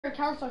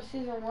Counter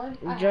Season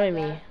 1. Join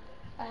me.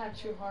 I have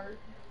True Heart.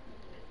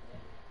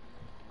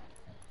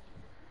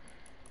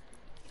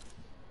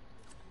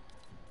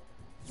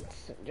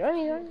 Join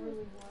me. I really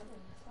want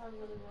a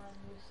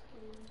new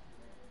skin.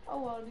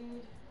 Oh well,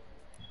 dude.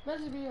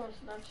 Message me on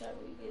Snapchat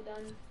when you get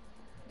done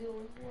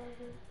doing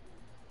whatever.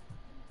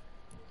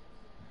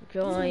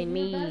 Join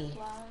me.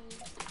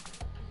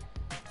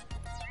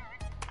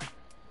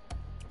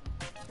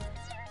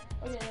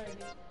 Oh yeah, there it is.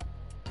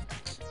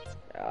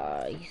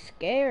 You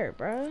scared,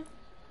 bro.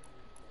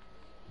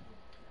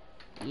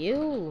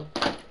 You.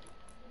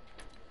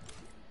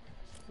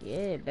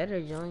 Yeah,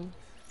 better join.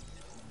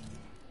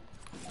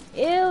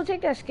 Ew,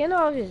 take that skin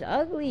off. It's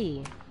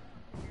ugly.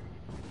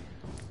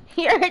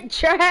 You're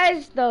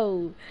trash,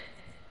 though.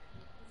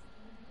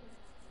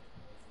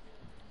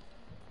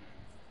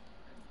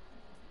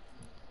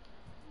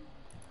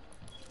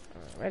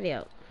 Ready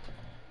up.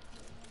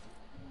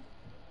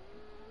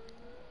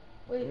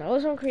 Wait. No,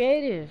 it's on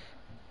creative.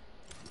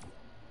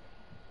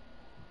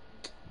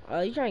 Oh,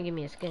 you trying to give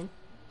me a skin?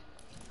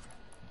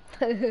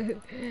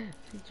 You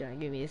trying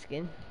to give me a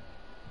skin?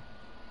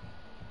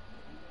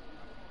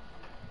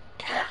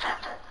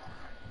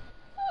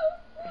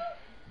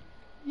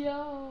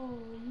 Yo,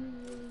 you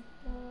really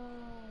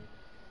suck.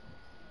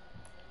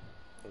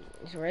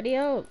 It's ready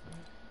up.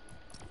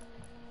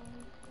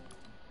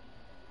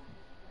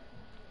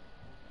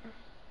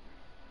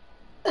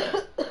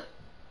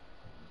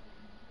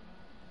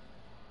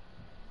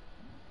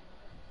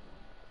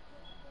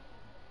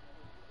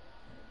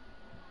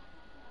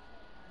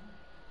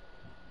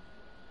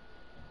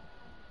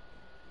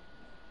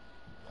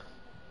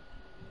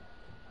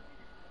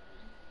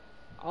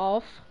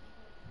 Off.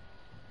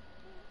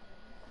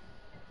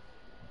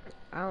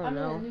 I don't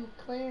know. I'm in a new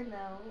clan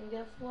now, and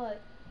guess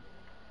what?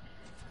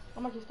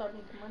 I'm about to start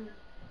making money.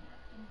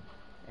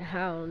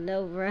 I don't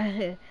know,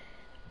 bruh.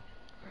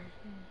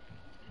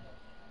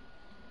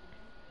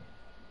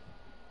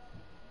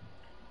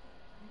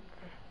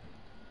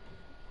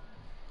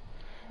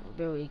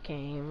 But we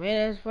came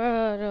in this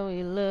world and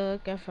we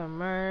looking for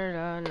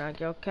murder.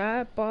 Knock your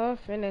cap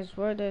off in this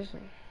world.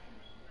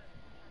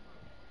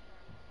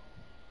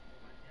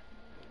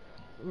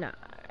 Nah,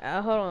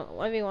 hold on.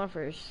 1v1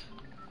 first.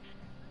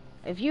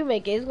 If you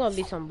make it, it's gonna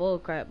be some bull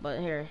crap, but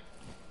here.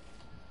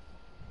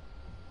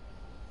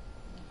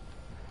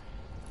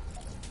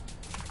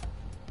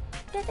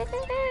 I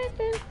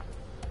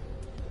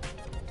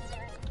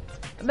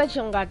bet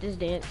you don't got this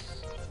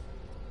dance.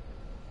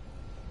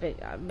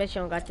 I bet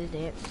you don't got this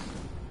dance.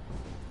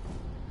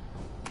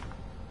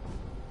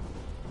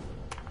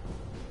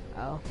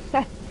 Oh.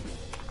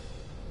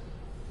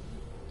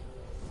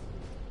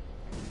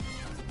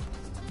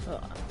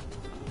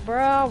 Bro,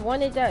 I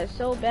wanted that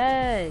so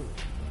bad.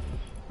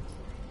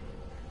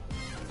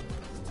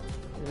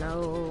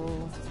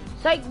 No.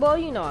 Psych, boy,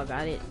 you know I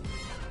got it.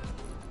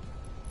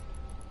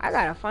 I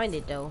gotta find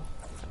it, though.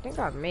 I think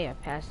I may have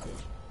passed it.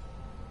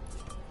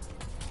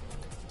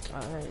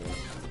 Oh, there it is.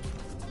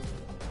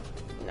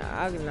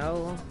 Nah, I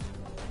know.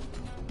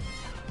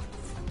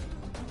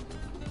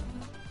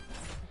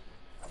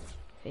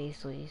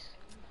 Faceless.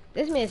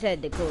 This man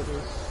said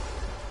Dakotas.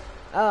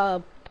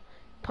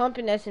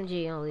 Pumping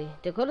SMG only.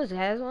 Dakotas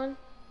has one?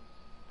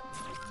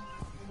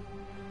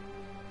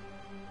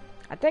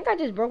 I think I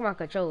just broke my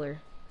controller.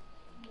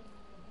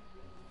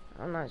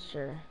 I'm not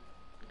sure.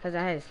 Because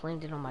I had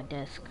slammed it on my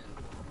desk.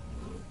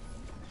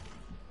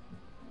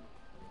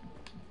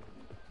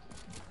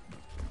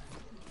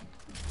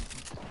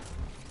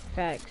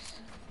 Facts.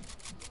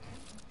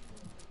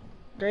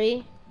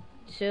 3,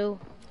 2,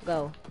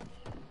 go.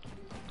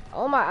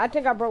 Oh my, I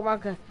think I broke my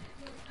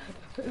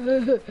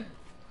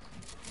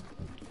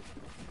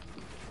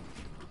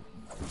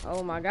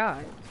Oh my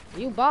god.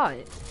 You bought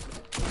it.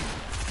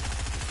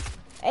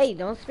 Hey,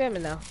 don't spam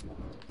it now.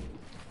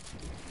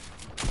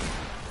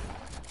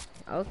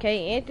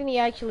 Okay, Anthony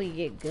actually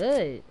get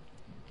good.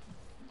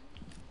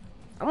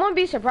 I'm gonna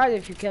be surprised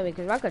if you kill me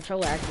because my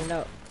controller acting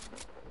up.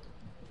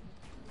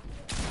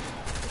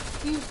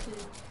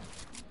 Excuses.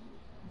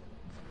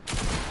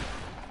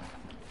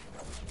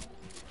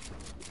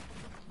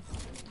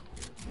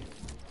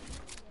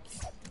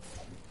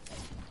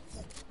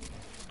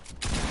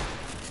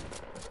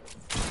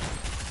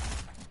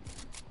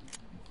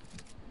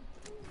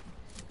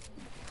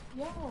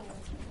 Yo.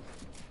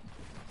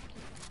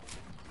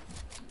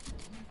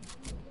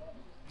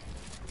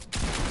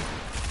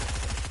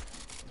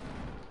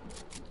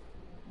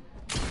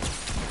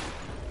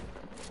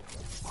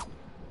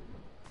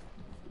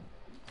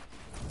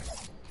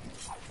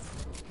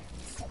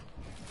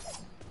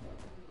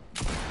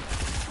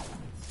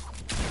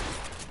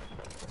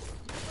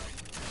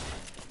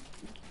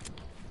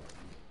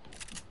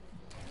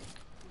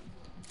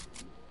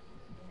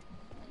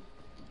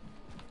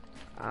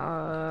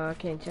 I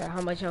can't tell how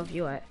much health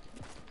you at.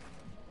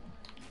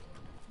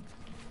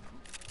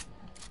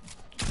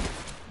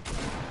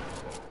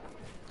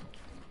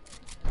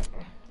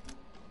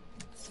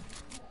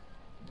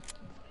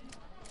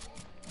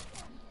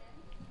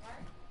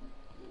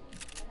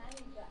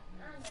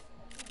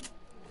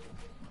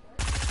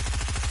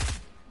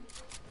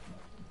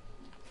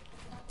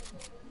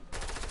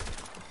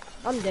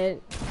 I'm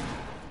dead.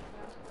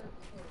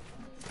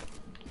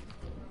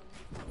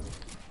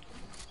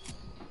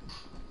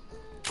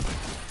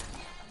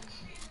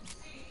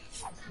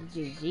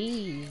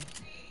 GG.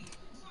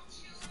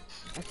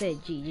 I said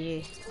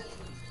GG.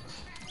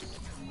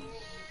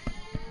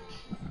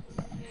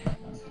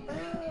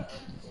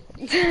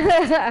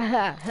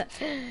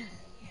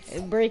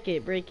 Break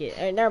it, break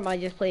it. Never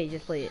mind, just play it,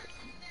 just play it.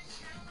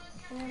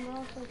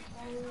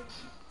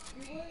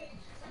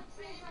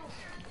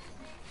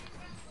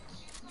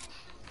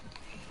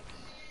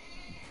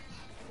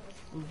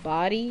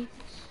 Body.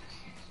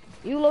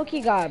 You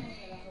low-key got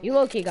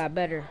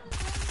better.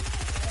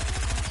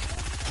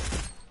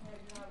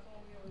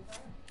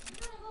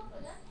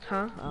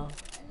 Huh? Oh.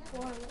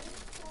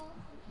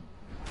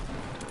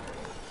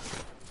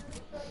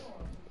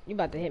 You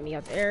about to hit me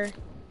out there.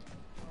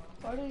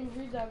 Why didn't you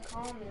read that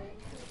comment?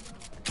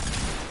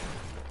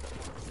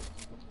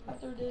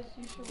 After this,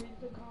 you should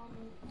read the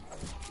comment.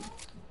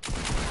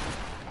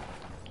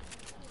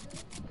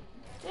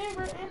 Damn,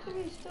 bro,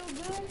 Anthony's still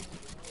good?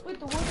 With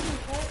the wooden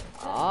cut?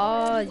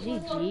 Oh,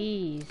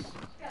 GG's.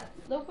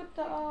 Look what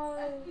the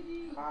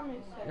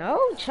comment said. No,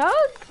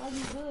 Chuck. I'll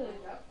be good.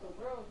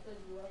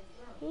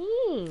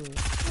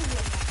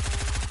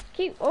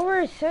 Keep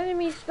over sending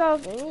me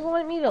stuff and you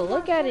want me to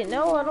look at it.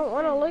 No, I don't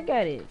want to look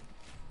at it.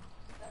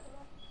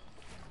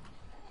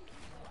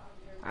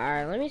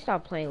 Alright, let me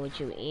stop playing with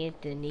you,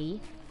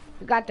 Anthony.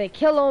 You got the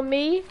kill on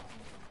me.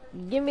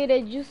 Give me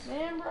the juice.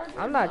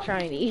 I'm not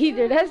trying to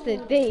either. That's the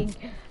thing.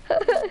 Oh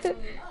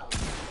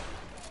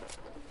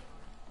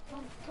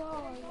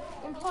God.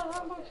 And plus,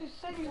 how about you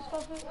send me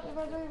stuff if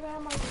I don't even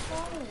have my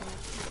phone?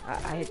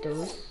 I hit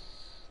those.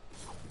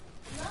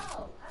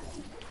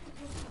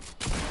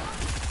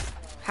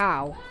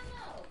 How?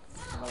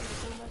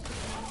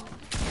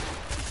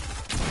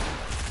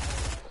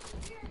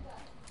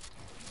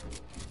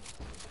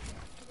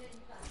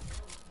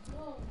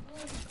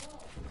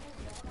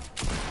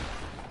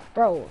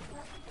 Bro.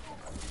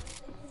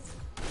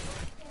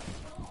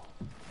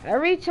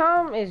 Every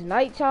time it's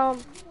nighttime,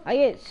 I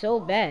get so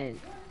bad.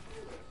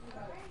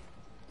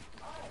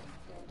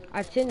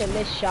 I tend to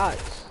miss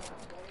shots.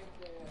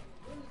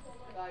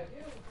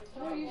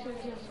 You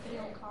should just stay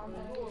on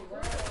comment.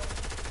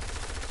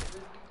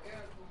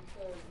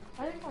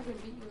 I think I can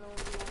beat you on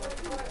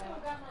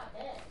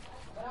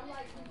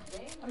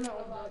I'm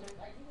not one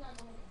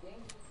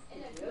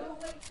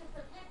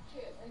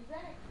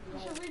You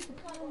should read the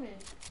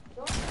comment.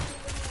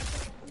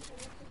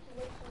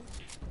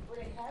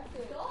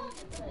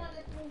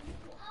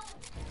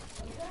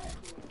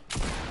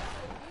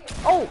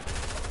 Oh!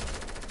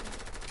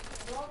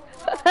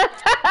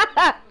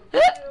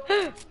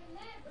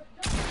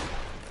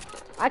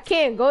 I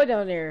can't go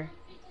down there.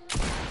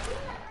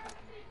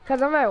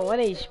 Cause I'm at 1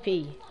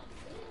 HP.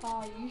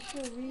 You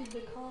should read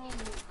the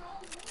comments.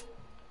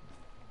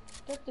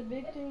 That's the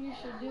big thing you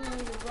should do when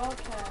you're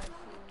broadcasting.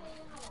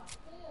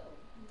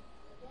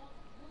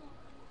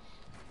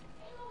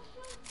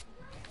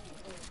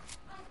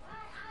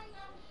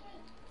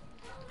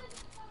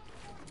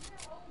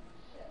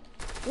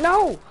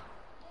 No!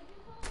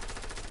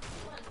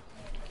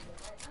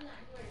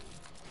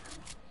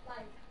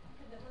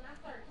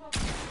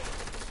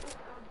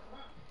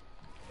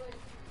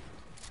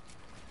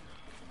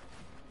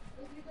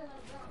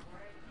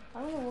 I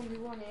don't know what we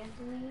want,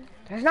 Anthony.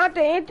 That's not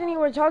the Anthony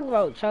we're talking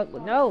about, Chuck.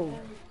 No.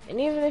 And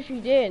even if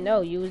you did,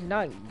 no, you was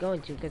not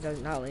going to because I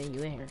was not letting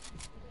you in here.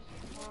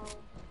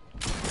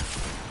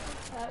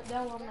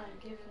 That one I'm not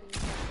giving you.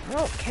 I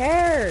don't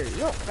care. You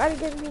don't gotta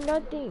give me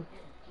nothing.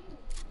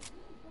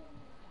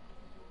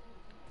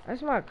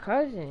 That's my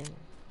cousin.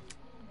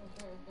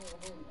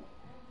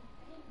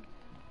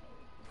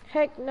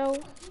 Heck no.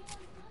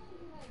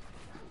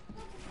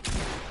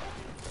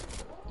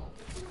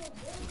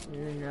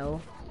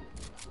 No.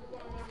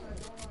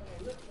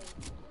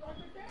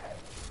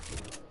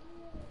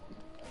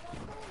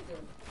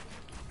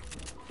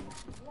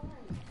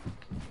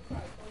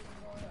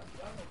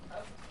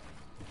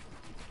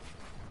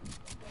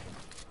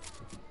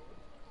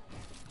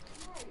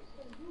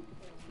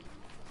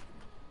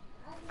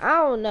 I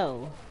don't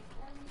know.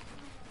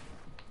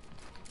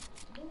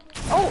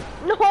 Oh,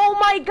 no, oh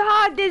my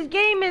God, this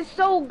game is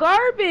so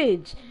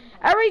garbage.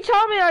 Every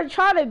time I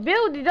try to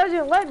build, it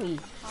doesn't let me.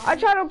 I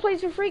try to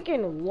place a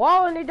freaking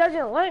wall and it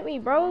doesn't let me,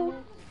 bro.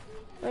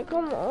 Like,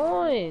 come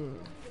on.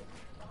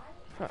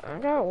 I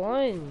got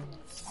one.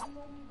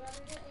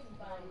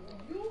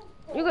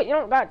 You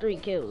don't got 3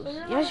 kills.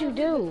 Yes, you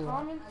do.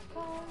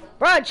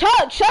 Bro,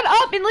 Chuck, shut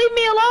up and leave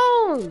me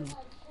alone.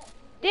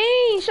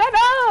 Dang, shut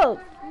up.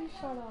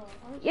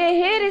 Your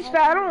head is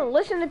fat. I don't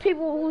listen to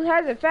people who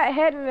has a fat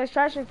head and is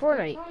trash in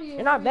Fortnite.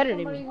 You're not better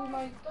than me.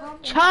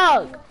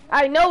 Chuck,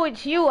 I know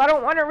it's you. I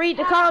don't want to read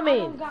the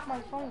comment.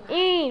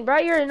 Bro,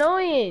 you're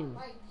annoying.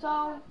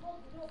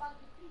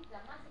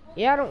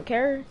 Yeah, I don't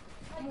care.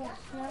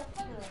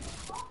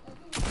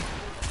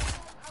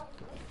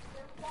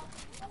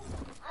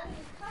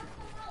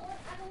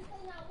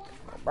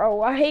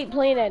 Bro, I hate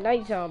playing at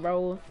nighttime,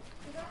 bro.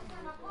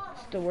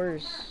 It's the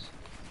worst.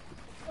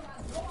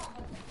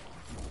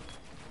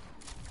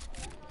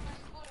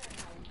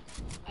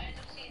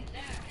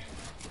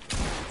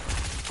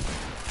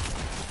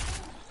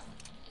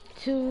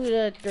 2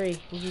 to 3.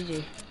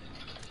 GG.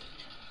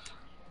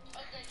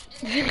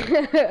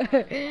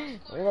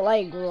 Well,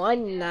 like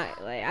one night,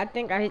 like I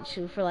think I hit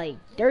you for like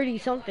 30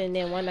 something,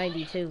 then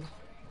 192.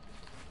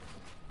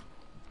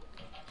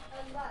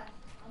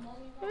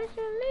 What's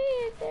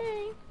your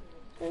thing?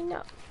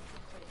 No.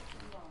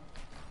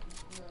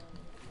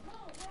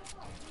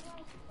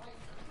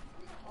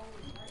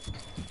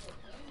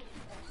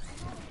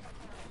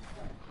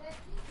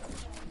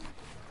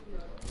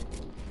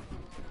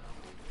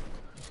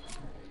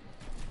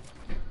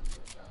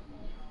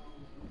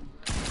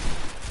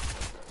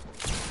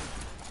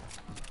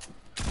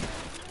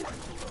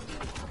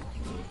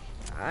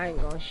 I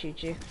ain't gonna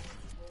shoot you.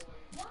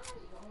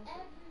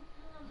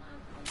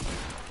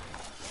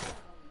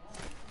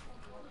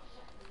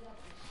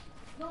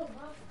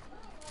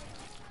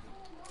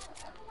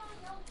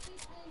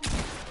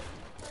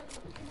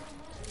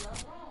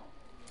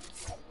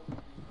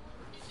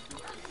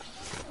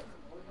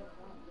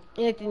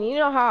 Anthony, you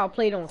know how I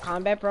played on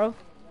Combat Pro?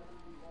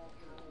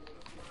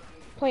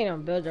 Playing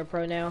on Builder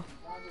Pro now.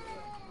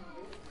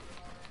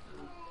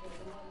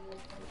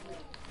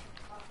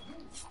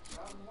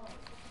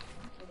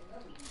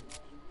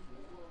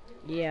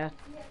 Yeah.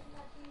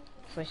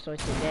 Switched to it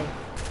today.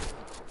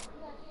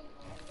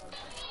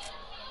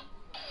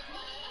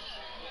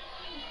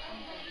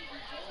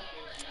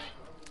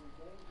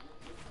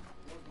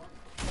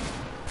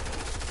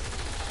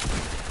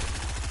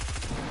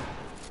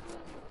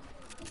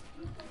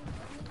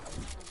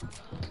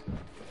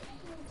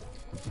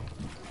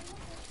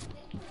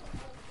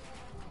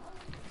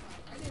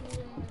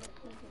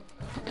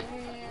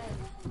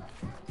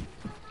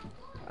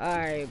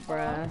 Alright,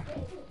 bruh.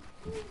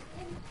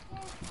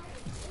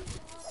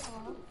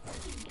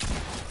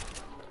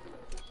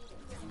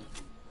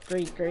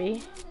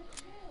 Three.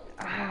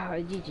 Ah,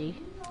 GG.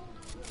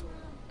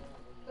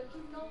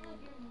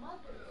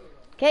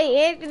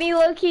 Okay, Anthony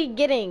low-key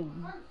getting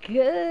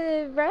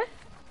good, bruh.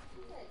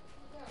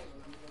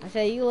 I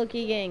said you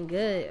low-key getting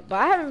good. But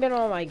I haven't been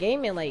on my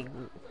game in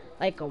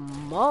like a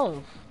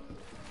month.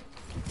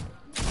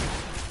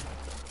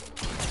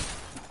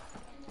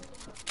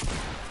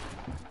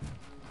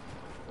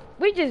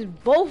 We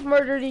just both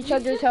murdered each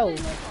other's health.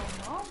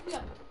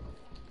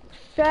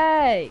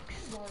 Facts.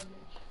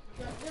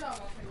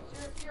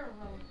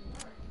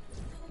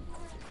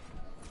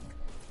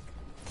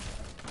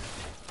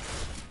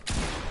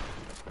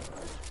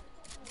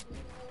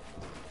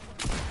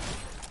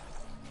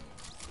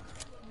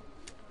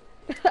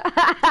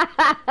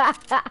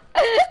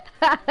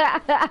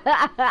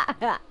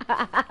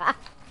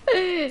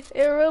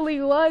 It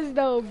really was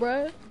though,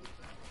 bruh.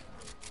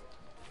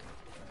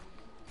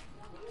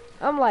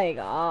 I'm like,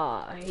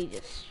 ah, he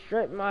just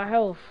stripped my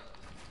health.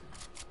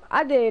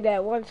 I did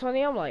that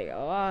 120. I'm like,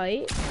 oh,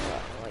 like,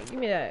 give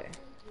me that.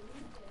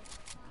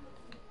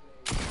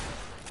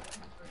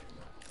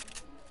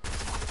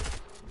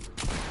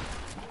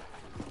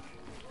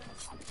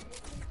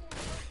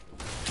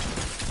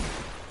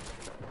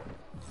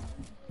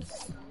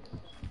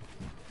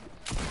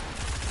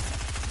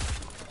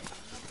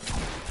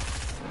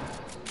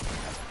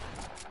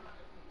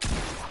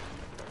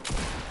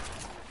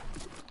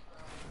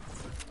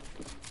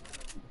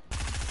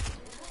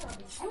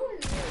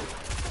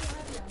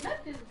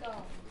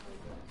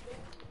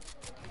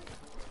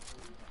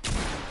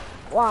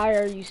 Why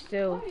are you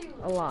still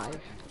alive?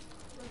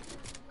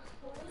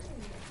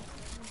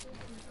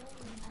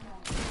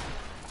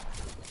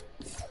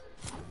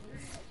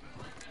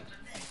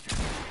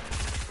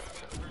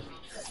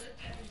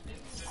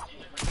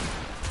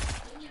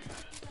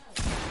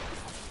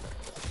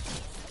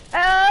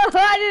 Oh,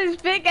 I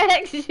just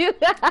pickaxed you.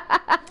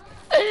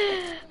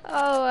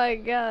 Oh my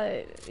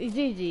god.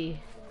 GG.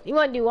 You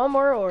want to do one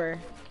more or?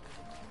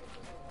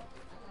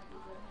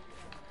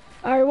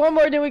 Alright, one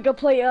more, then we can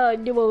play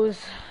duos.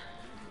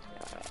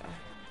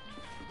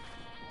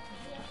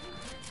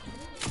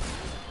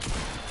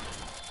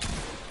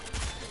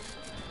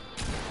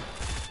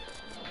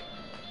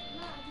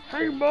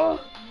 Hey, bro.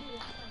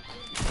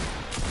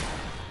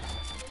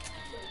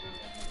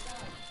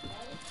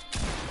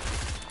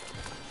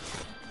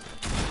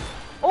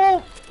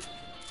 Oh.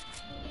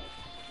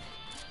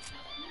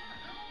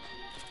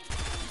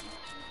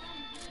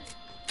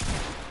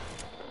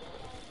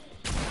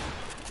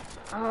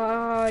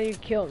 Ah, you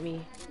killed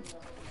me.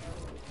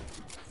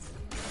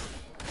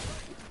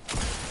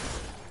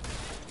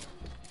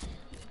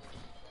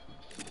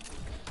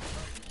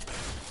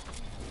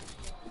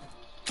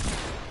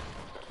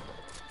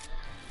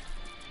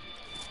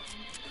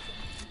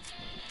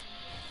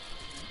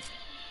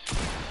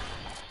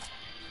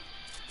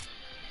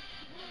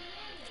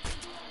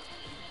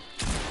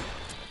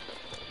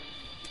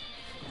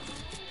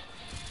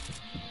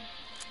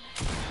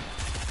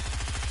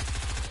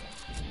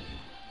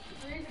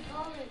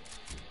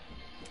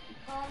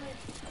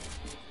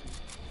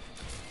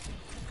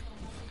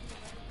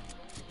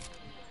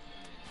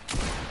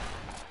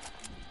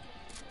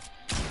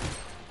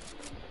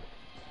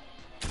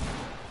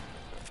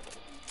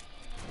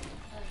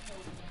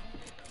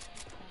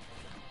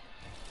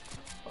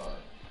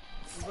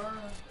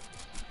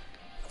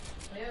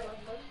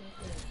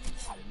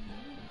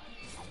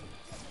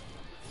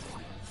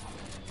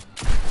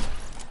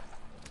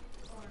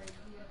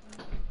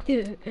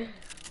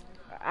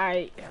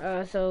 Alright,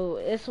 so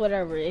it's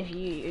whatever. If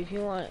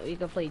you want, we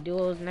can play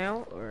duos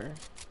now, or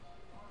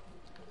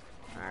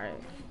alright.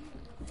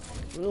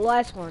 The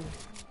last one.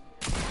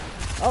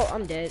 Oh,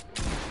 I'm dead.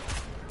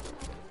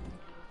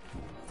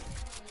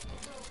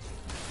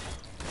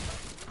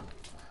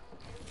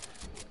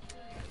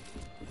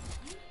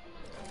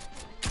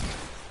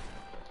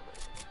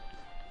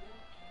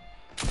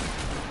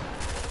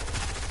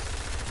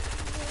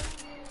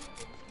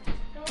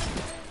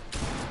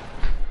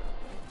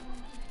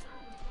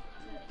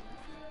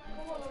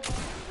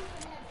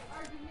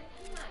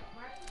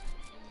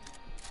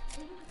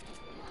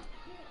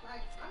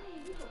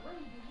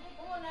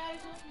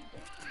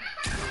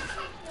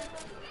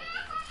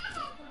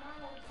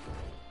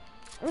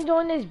 I'm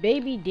doing this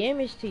baby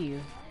damage to you.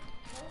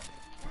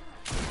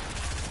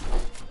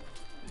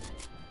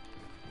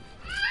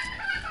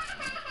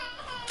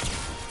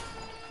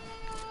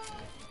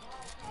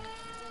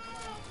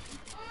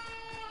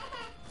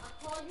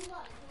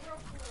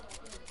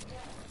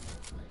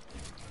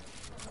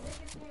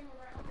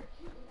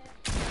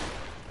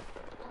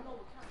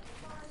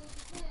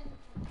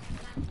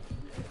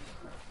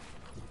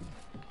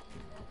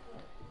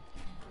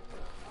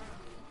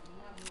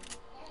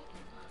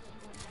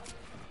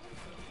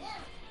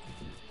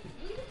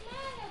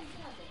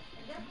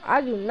 I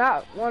do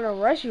not want to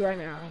rush you right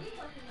now.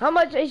 How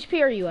much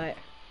HP are you at?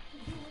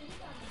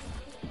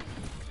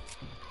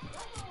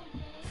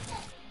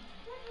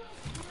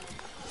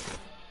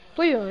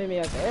 Please don't hit me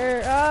up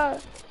there.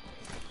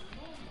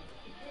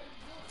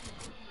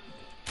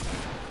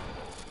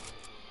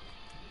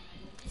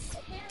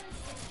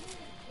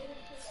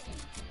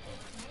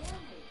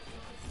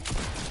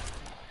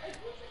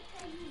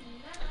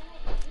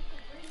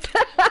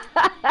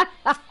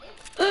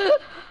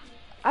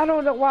 I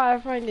don't know why I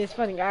find this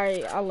funny.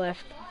 Alright, I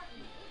left.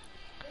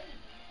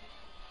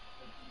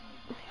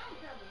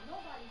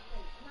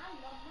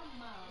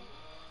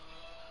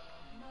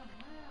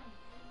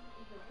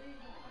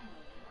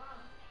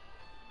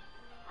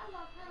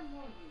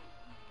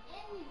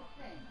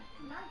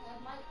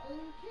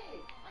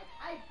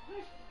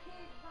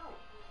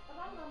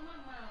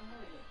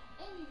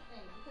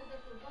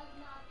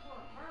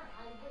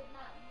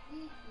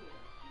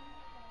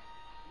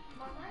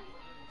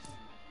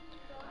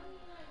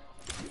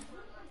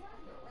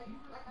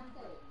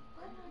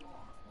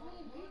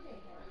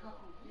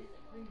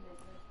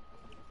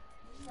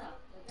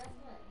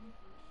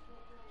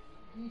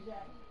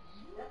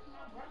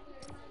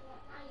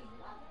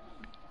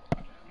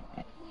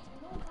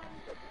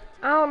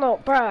 I don't know,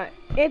 bruh.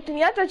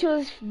 Anthony, I thought you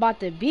was about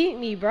to beat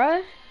me,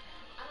 bruh.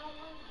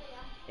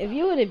 If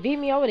you would have beat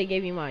me, I would have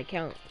gave you my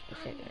account.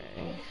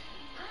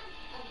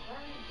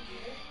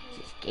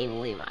 Just gave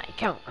away my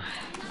account.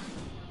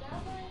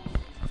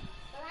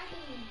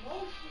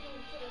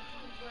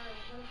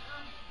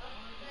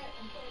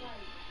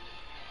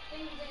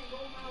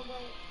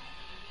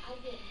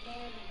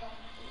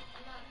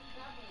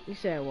 You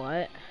said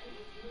what?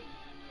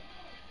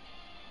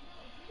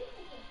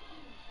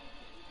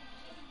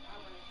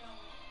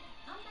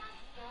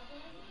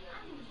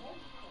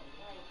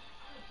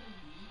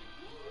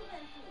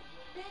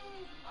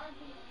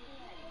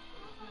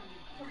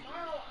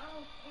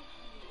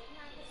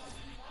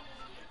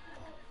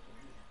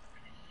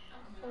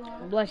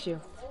 Bless you.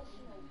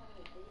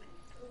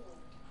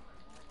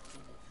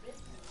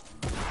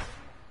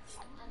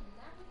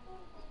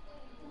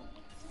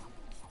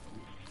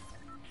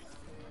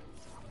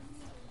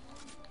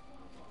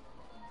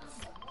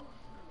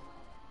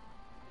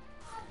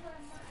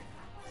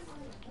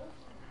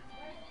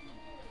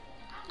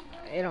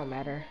 It don't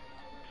matter.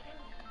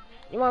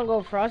 You wanna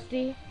go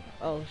Frosty?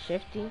 Oh,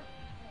 Shifty?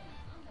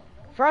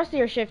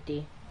 Frosty or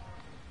Shifty?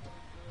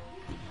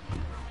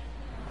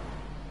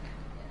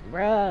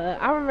 Bruh,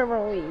 I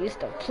remember when we used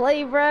to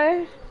play,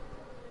 bruh.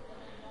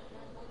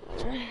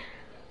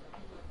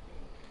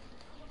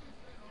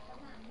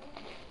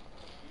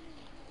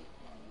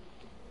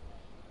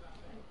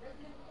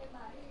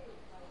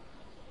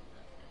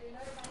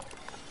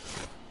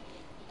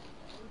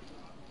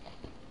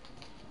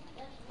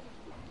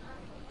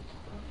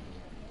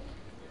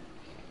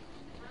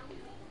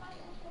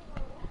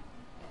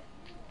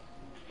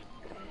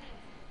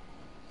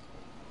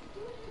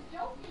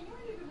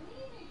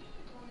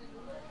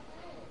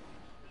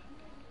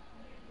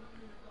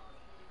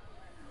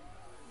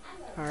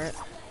 Alright.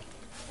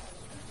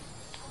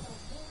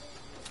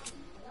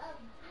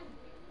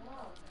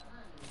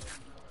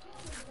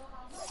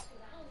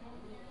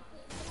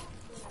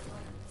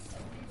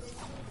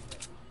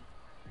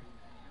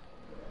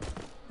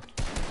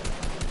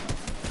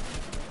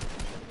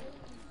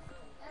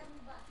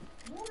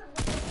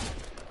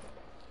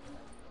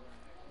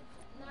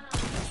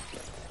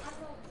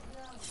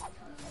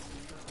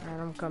 Alright,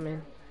 I'm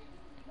coming.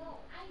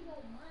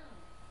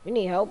 You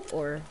need help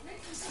or?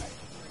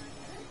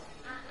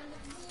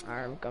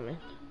 Alright, I'm coming.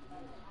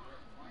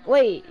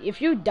 Wait,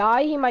 if you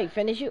die, he might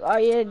finish you. Oh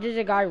yeah, there's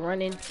a guy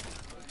running.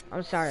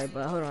 I'm sorry,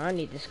 but hold on, I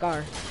need the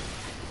scar.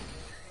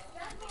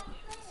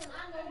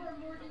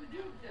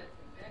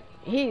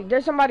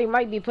 There's somebody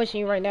might be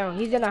pushing you right now.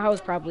 He's in the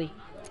house probably.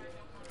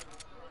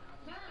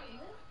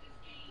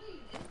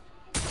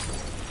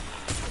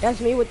 That's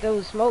me with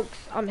those smokes.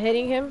 I'm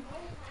hitting him.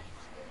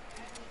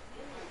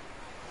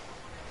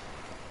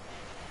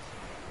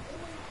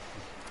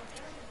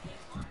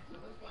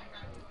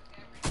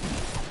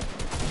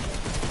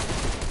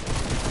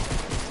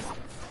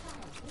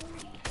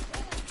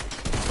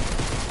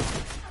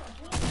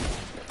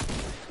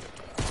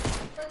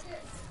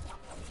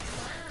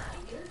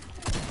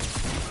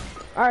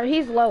 Alright,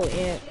 he's low,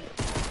 and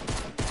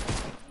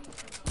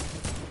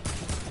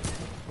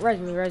res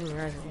me.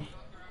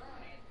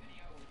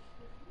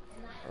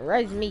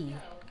 Res me.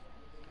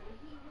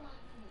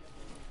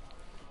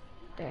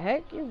 The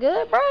heck? You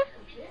good, bro?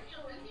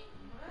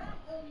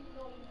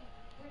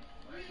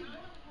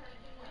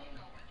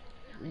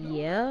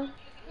 Yeah.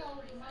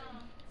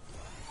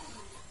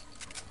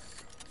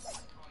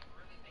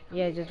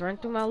 Yeah, just run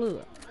through my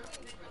loot.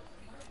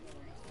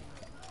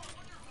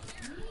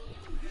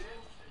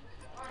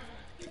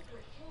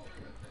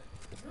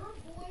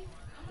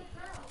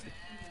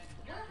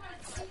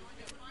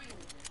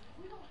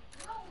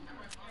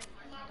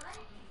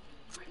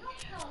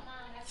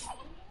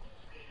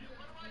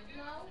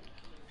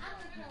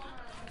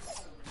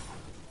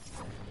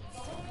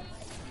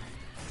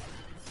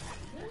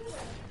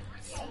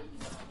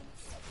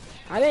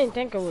 I didn't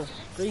think it was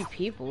 3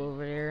 people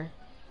over there.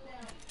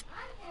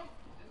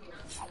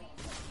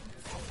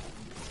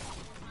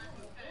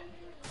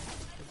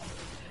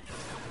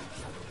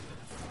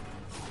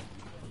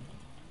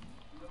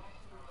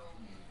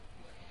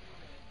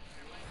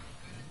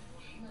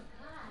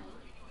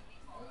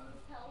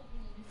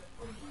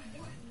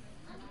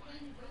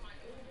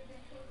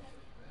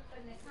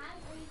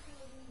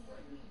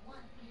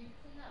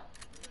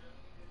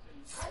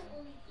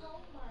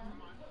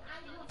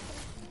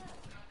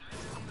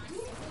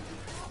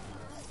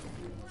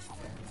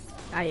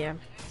 I am.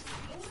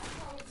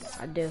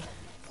 I do.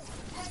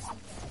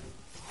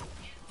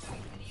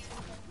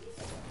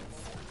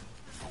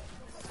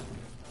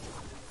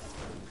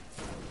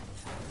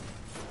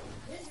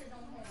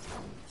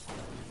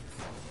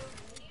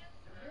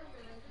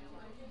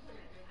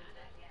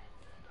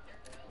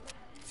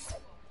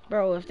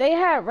 Bro, if they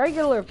had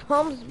regular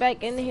pumps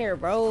back in here,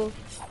 bro.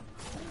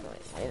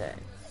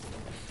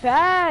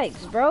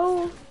 Facts,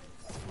 bro.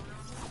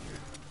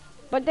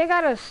 But they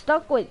got us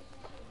stuck with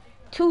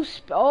 2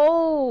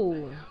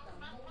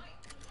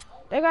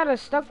 they got us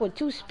stuck with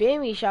 2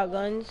 spammy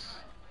shotguns.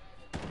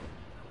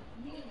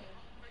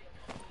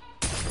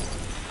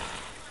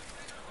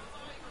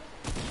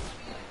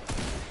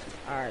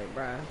 Alright,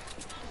 bro.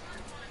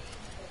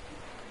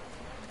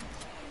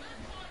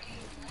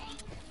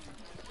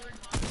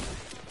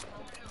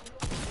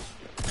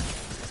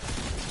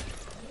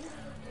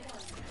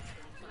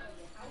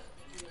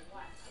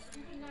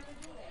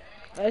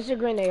 There's a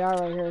green AR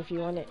right here if you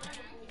want it.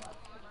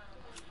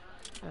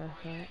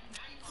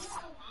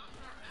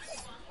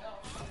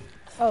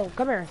 Oh,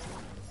 come here.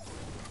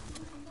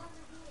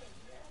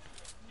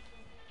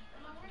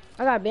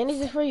 I got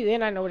bandages for you,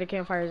 and I know where the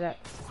campfire's at.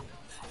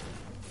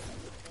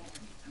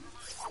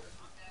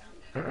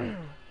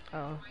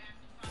 Oh.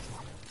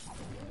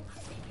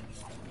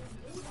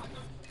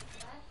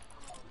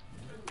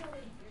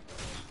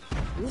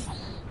 Oops.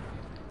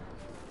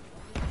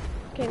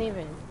 Can't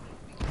even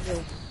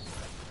just.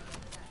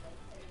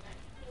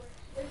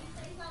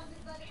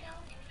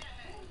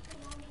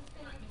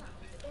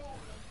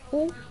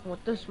 Who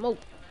want the smoke?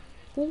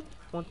 Who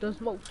want the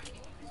smoke?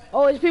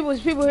 Oh, it's people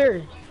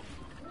here.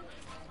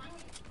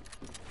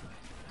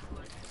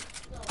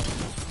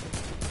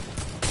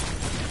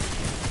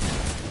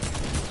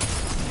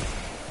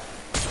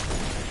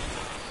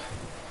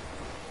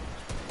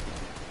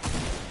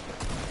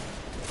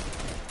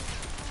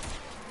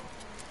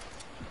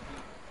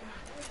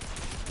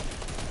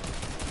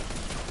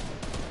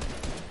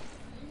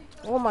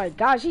 Oh my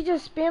gosh, he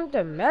just spammed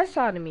the mess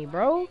out of me,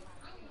 bro.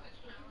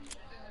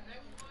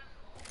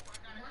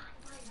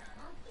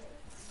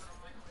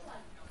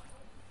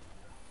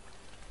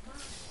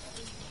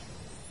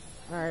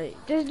 Alright,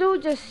 this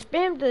dude just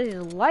spammed his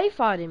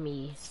life out of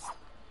me.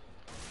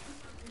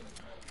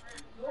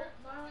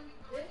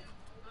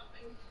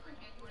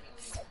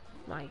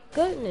 My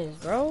goodness,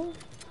 bro.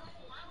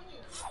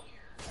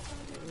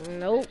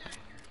 Nope.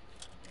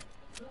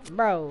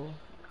 Bro,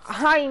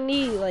 I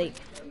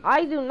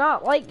do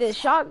not like this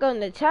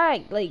shotgun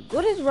attack. Like,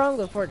 what is wrong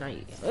with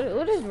Fortnite?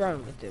 What is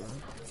wrong with them?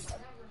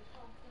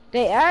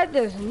 They add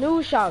this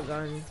new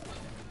shotgun.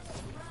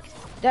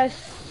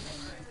 That's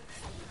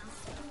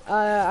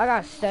I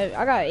got 7.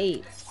 I got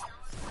 8.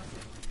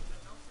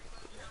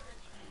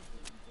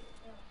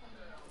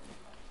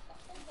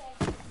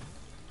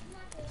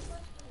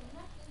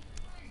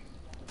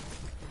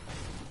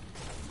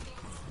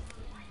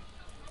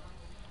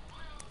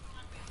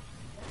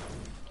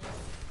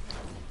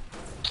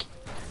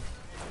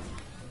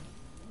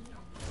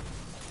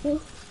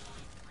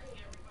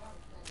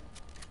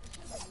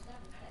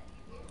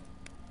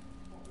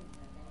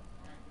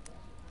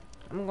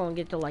 I'm gonna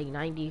get to like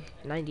 90,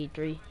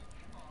 93.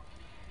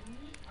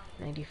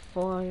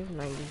 95,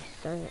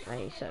 97,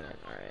 97.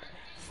 Alright.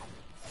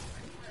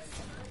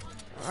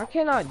 I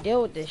cannot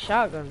deal with this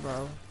shotgun,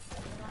 bro.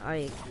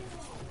 Like,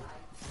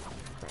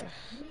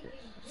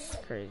 it's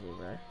crazy,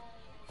 bro.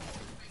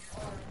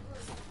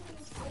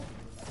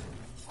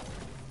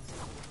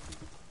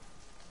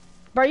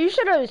 Bro, you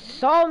should have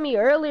saw me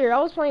earlier.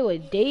 I was playing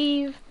with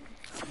Dave,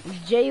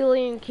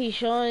 Jalen,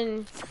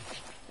 Keyshawn.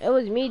 It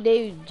was me,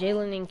 Dave,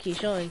 Jalen, and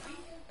Keyshawn.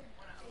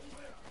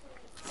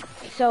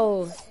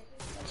 So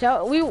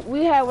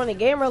we had won a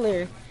game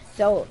earlier.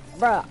 So,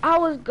 bro, I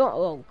was going.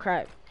 Oh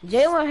crap!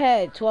 Jalen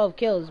had 12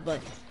 kills, but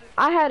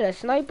I had a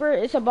sniper.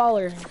 It's a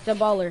baller. It's a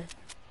baller.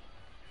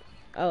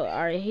 Oh,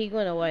 all right. He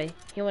went away.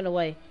 He went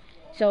away.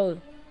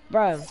 So,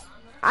 bro,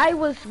 I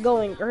was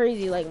going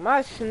crazy. Like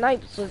my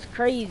snipes was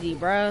crazy,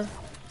 bro.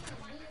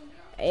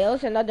 Hey,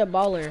 it's another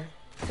baller.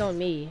 It's on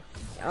me.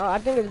 Oh, I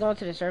think it's going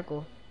to the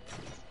circle.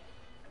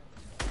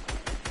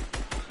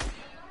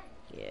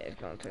 Yeah,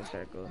 it's going to the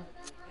circle.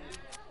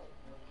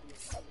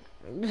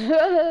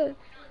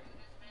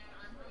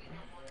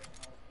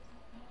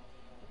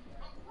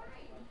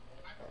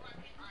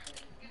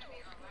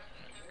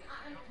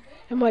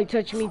 It might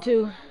touch me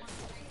too.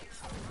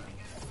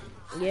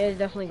 Yeah, it's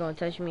definitely gonna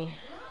touch me.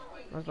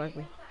 Most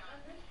likely.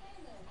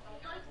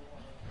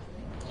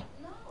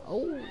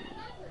 Oh.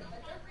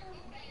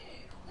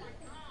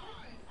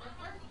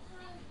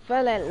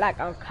 Feeling like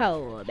I'm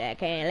cold, but I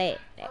can't let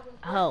that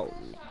hold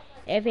me.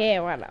 If he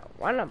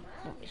wanna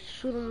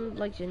shoot him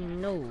like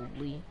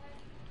Ginobili.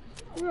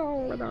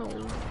 Roll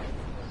on.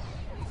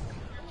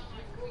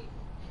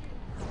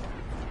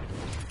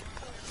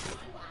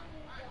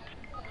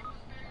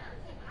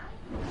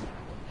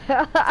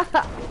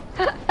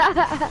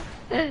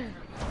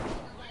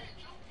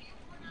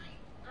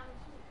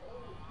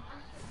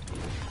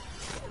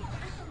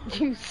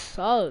 You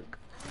suck.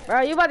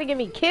 Bro, you about to get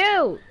me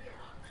killed.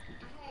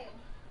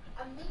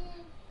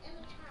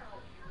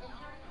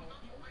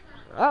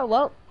 Oh,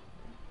 well.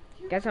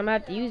 Guess I'm gonna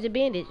have to use a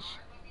bandage.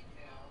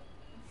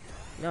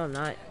 No, I'm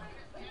not.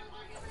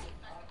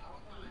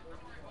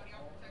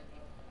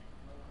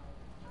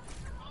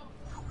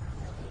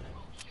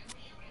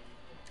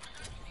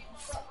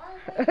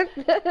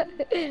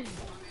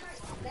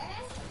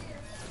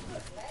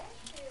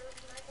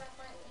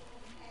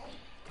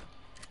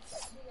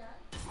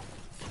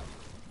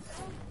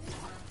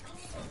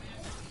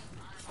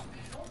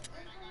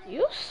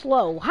 You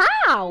slow.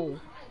 How?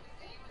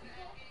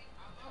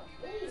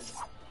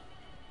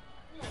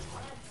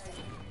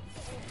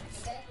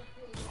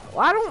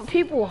 Why don't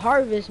people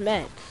harvest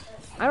mets?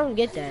 I don't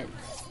get that.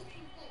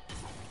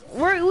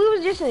 We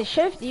was just in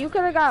Shifty. You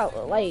could have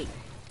got like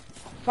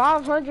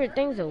 500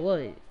 things of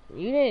wood.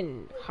 You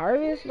didn't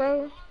harvest,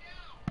 bro?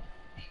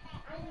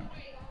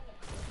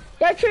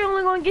 That tree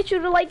only gonna get you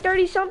to like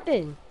 30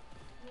 something.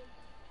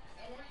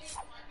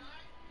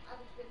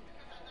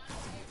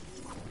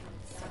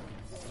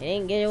 It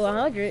didn't get you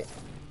 100. It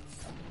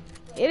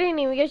didn't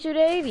even get you to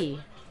 80.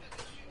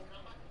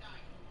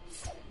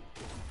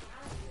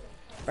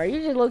 Bro,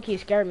 you just low-key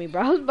scared me,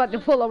 bro. I was about to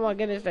pull up my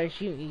gun and start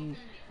shooting you.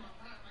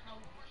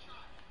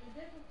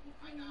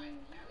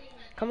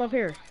 Come up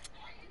here.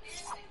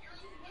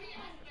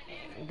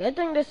 Good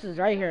thing this is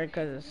right here,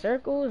 because the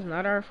circle is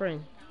not our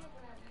friend.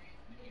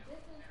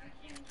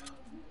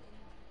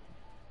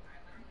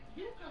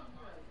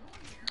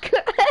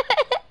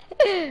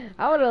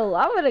 I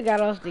would've got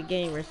off the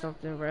game or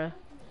something, bro.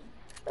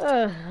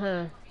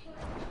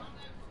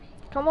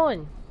 Come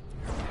on.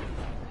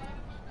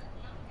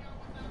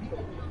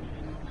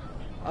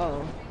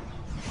 Oh.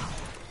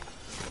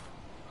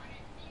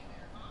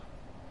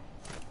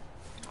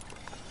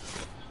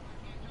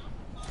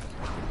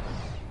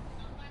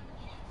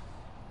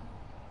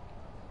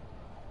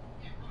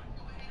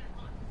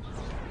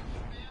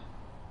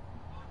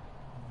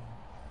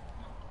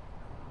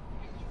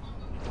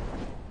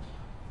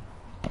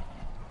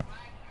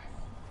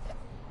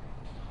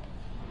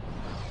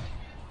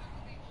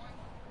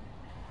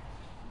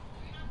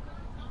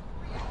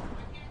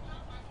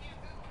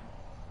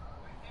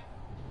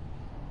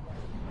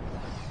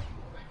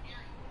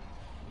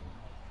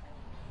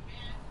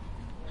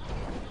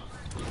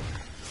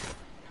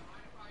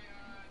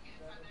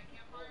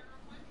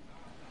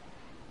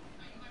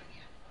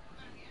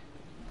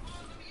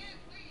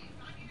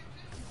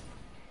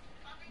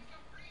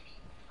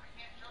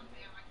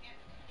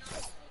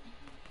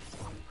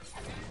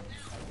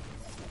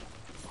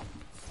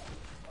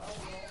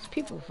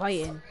 People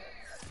fighting.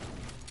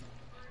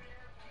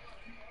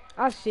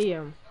 I see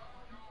him.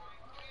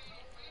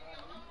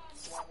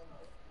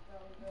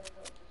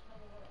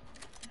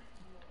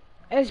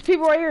 There's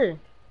people right here.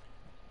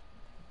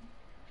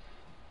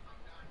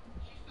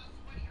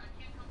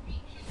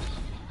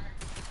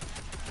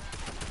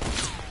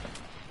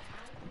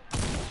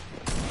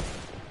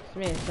 This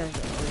man says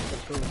that it's a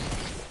boost.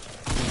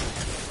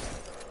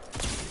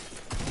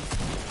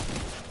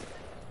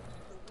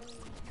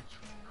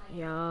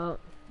 Yup.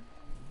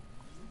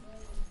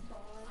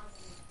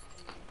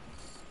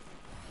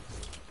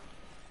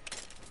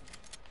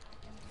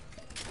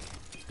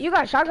 You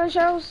got shotgun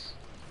shells?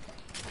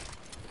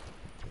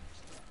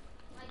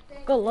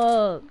 Good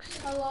looks.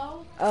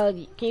 Hello?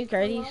 Can you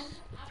carry Hello? these?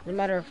 As a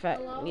matter of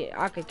fact, Hello? yeah,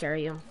 I could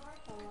carry them.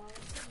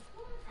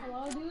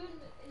 Hello, dude?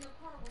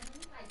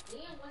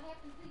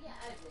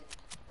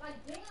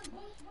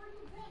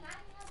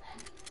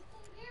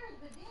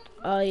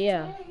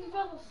 Yeah. Hey, he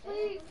fell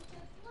asleep.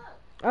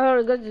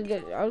 Oh,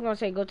 good. I was gonna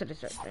say go to the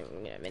search.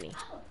 Yeah, mini.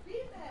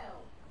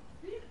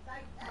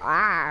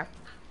 Ah.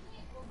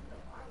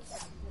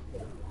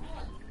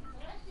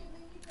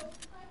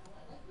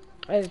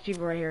 There's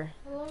people right here.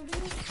 Hello,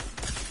 dude?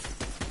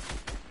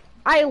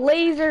 I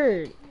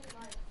lasered.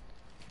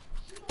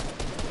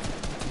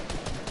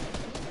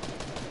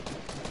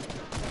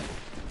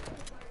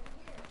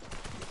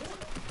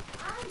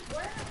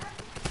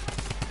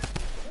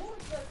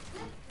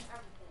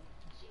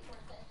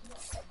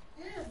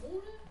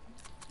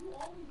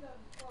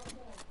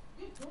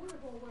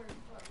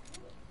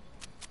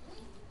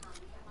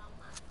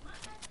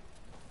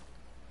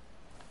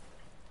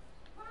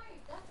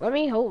 Let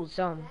me hold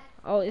some.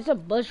 Oh, it's a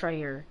bush right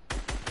here.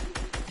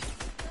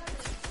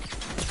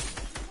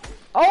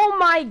 Oh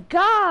my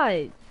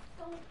god!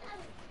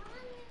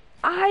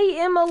 I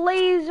am a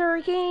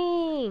laser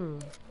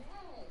king!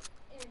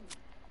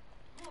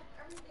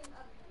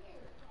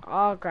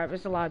 Oh crap,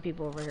 there's a lot of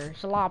people over here.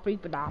 There's a lot of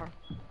people down.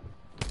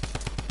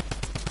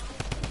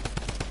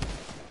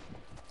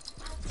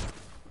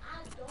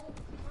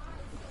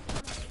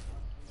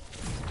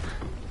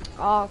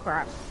 Oh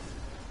crap.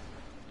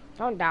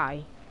 Don't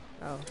die.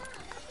 Oh.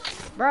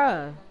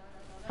 Bruh.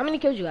 How many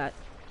kills you got?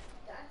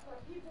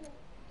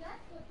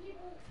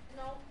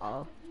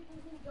 Oh.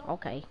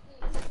 Okay.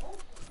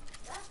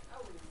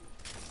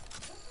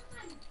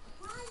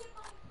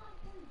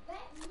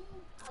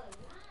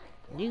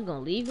 You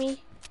gonna leave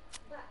me?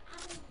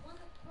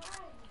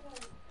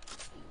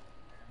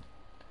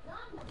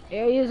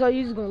 Yeah, you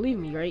just gonna leave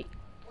me, right?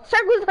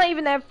 Circle's not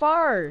even that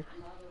far.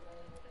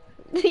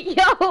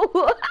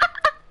 Yo.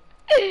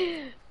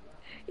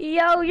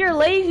 Yo, you're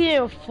lazy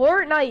in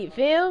Fortnite,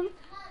 fam.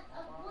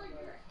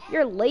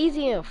 You're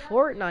lazy in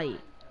Fortnite.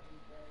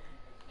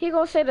 He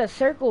gonna say the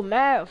circle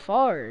mad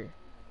far.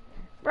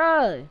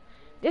 Bruh,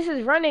 this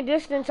is running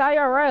distance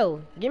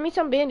IRL. Give me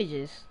some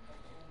bandages.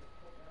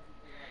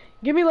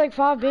 Give me like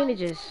 5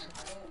 bandages.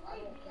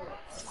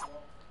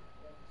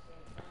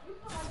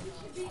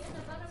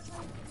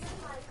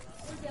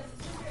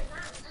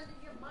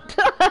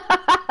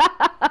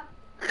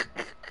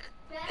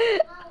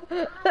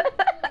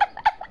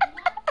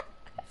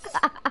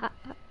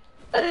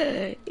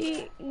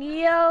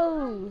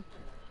 Yo.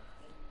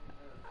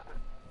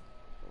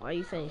 Why are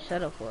you saying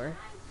shut up for?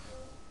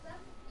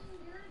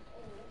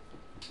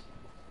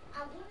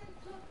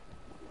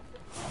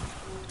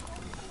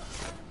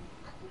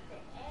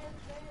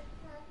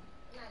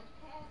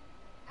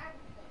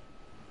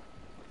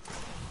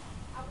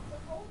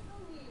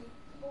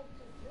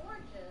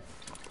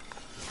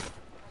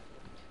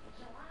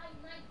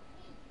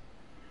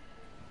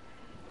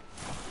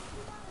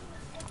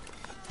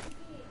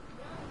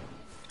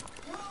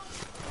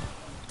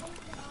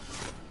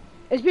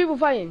 It's people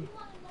fighting.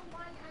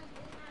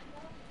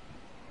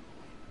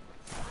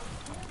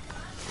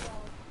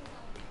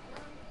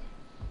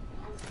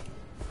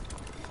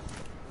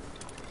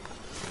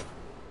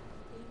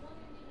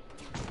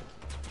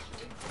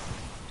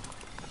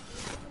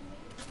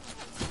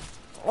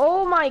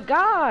 Oh my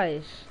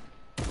gosh.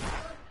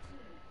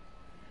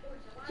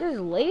 Just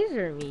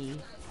laser me.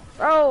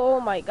 Bro, oh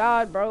my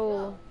god,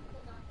 bro.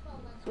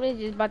 Somebody's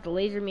just about to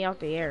laser me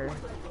out the air.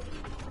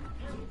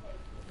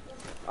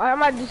 I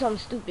might do something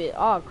stupid.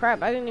 Oh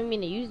crap, I didn't even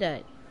mean to use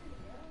that.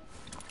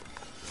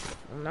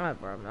 I'm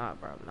not, bro. I'm not.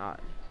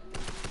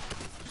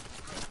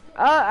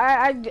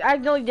 I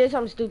really did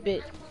something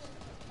stupid.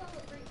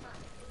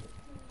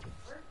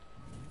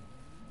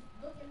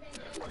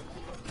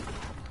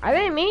 I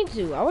didn't mean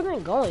to. I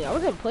wasn't going. I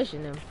wasn't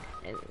pushing them.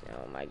 And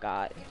oh my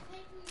god.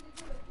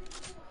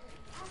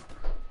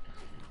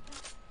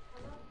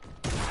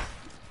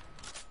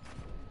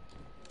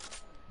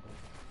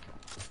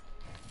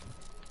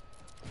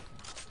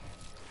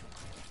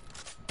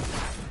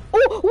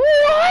 Oh,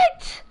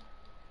 what?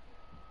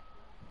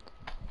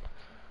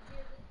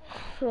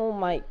 Oh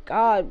my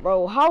god,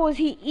 bro. How was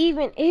he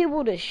even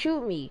able to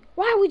shoot me?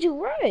 Why would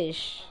you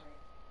rush?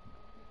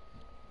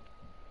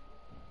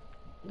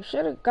 You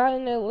should have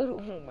gotten that little.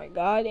 Oh my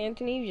god,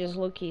 Anthony, you just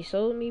low-key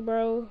sold me,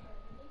 bro.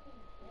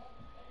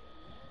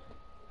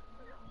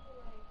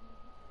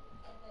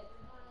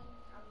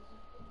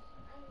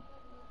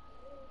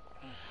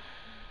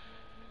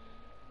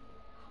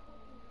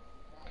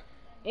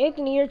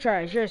 Anthony, you're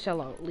trash. You're a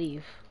sellout.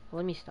 Leave.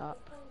 Let me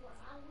stop.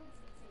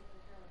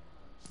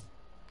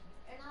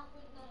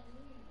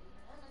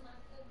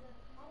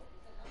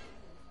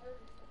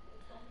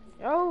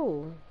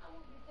 Yo.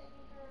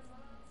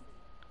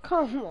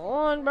 Come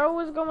on, bro.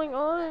 What's going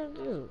on?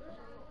 Dude,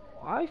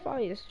 Wi-Fi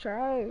is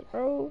trash,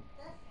 bro.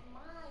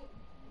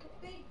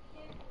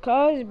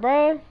 Cause,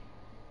 bro,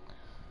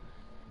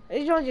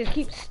 this joint just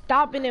keeps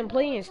stopping and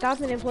playing.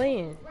 Trying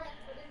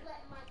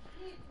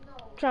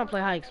to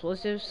play high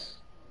explosives.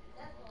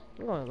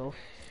 I'm gonna go.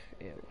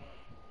 Yeah.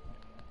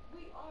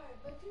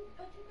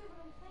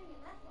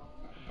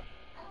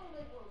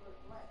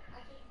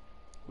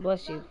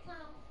 Bless you.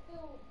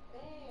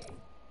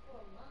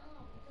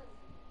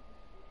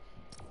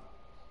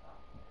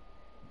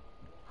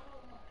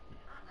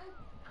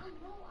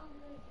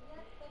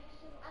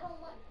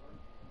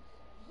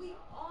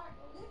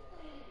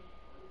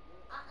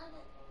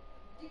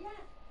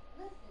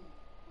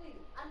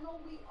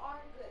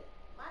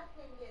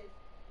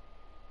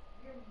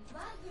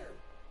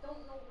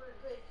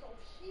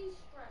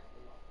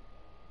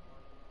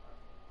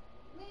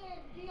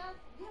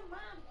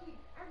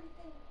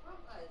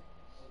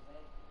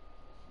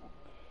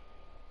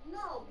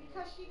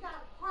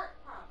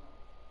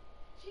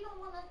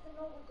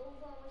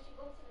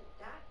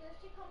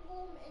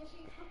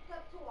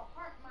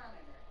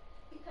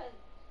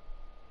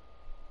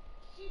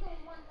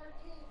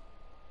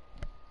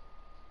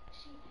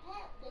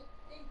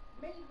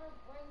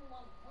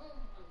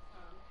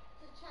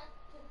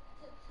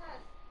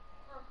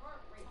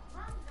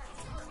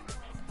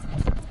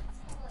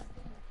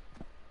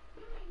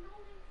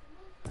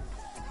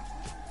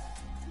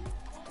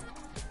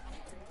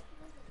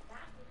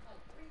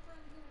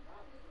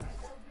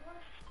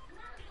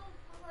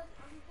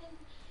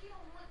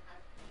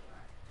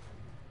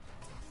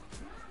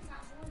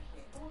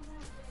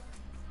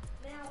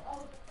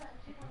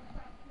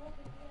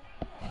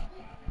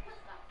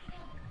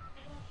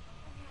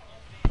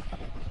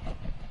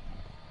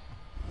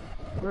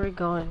 Where are we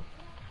going?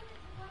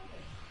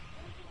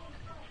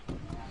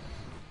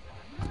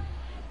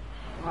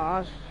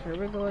 Oh, here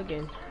we go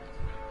again.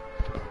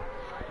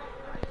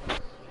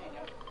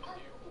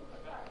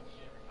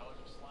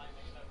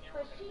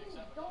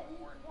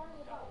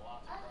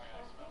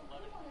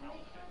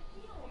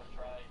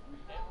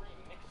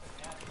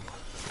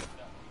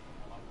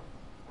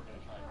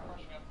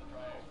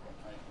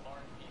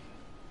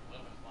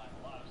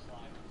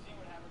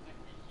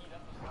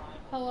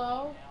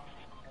 Hello?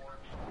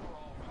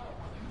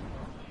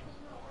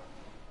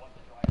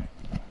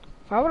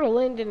 If I would have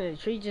landed in a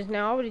tree just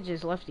now, I would have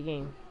just left the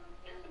game.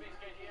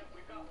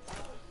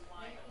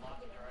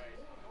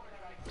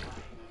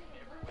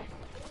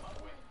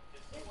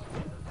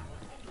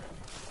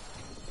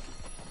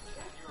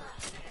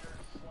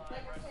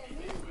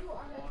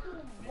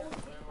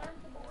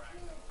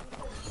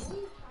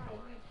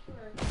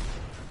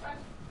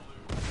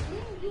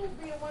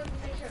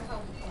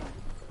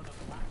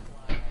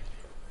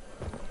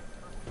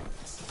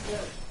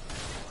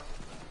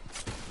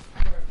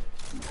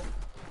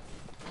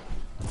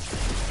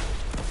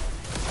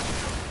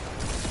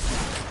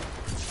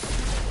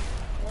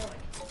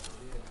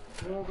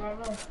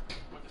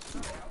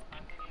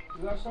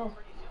 You got some?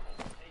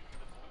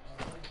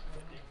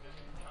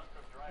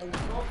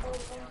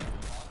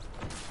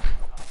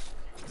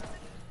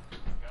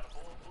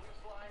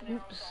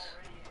 Oops.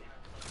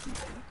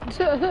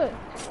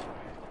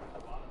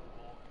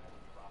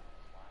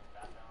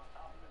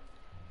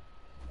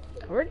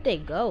 Where'd they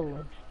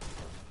go?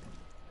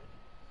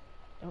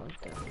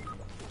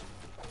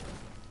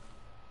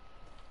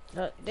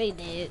 Oh, they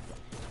did.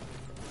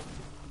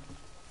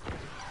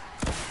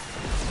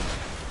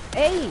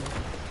 Hey!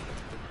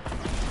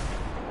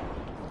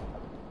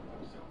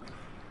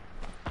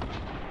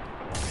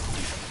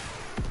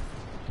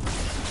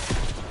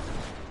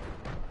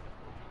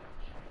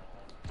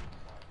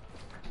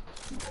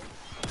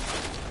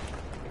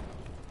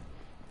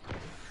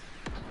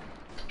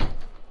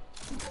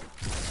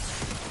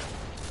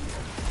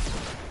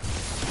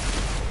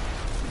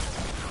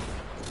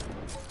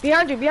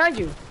 Behind you, behind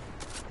you.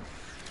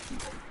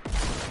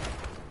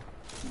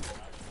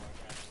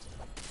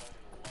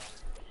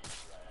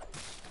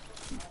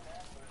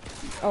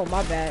 Oh,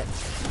 my bad.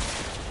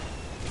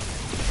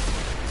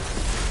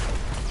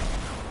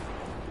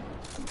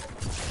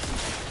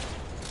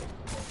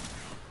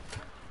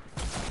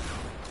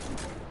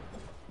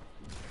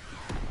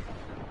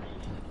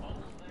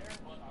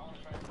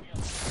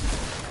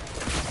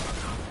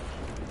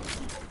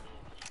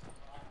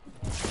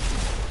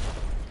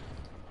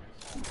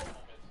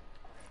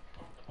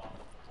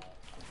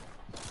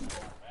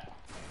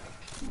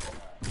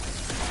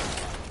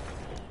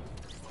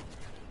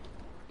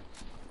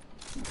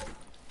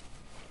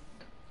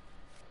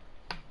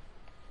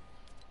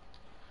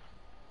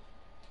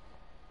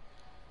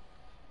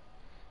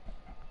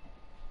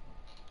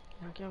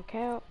 Knock your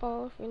cap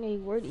off and they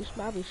word is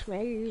probably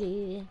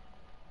smarty.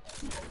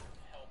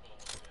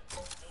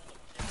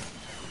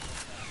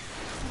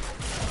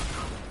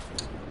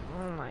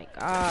 Oh my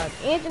god.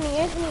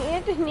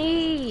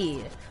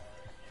 Anthony!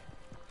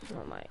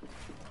 Oh my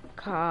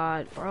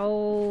god,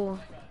 bro.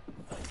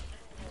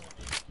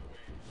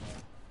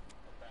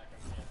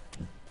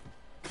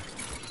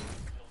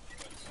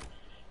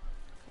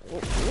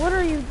 What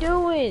are you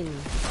doing?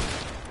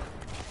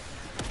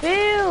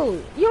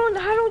 Phil!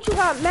 How don't you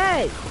got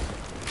mad?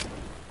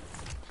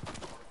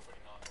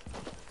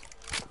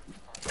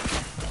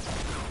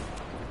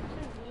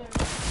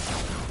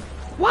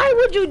 Why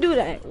would you do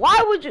that?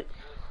 Why would you?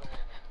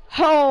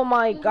 Oh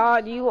my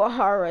god, you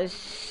are a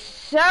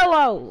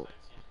cello.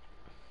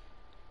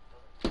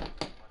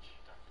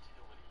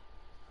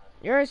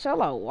 You're a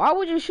sellout. Why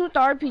would you shoot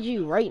the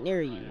RPG right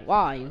near you?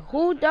 Why?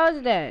 Who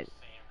does that?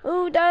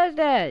 Who does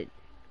that?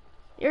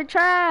 You're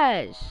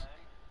trash.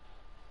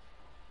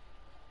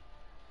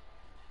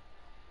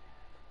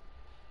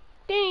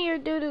 Dang, you're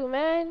doo-doo,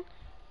 man.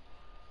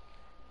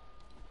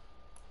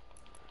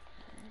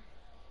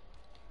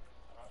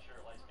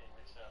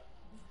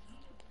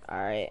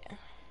 Alright.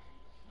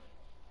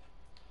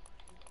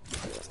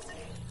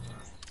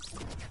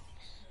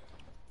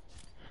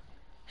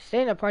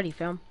 Stay in the party,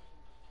 fam.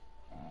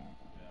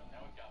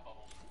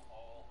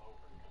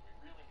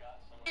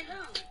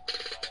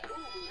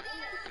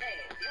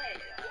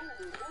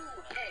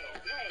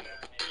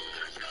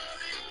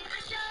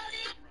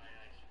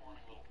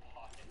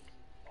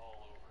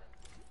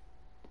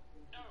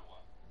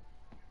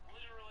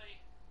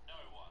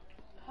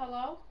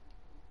 Hello?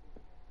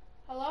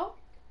 Hello?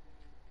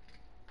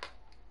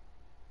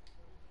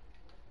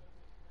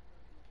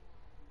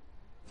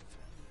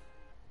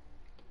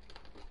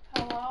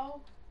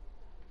 Hello?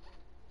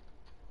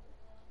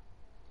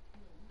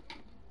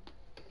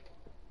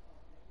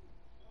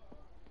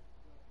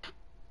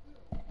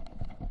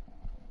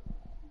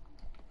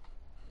 Hello?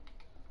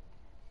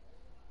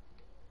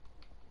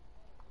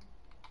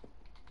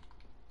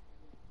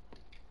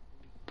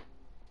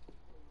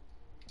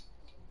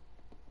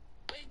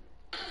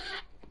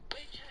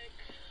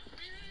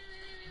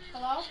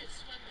 Hello?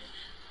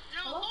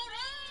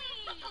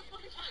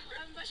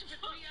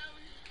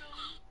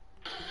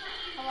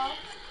 Hello?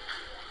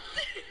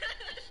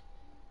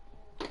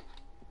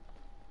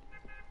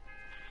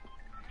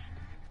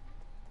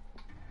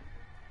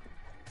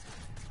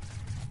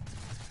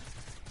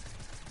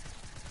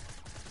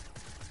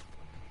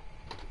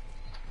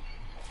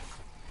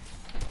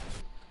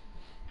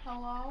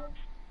 Hello?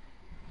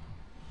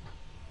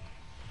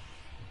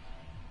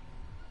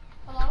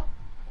 Hello?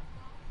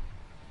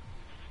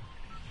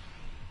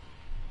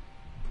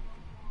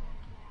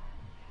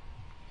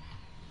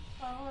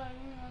 Hold on,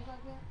 give me 1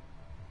 second.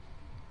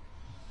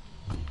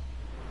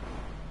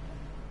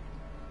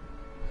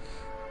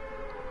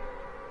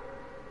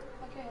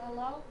 Okay,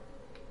 hello?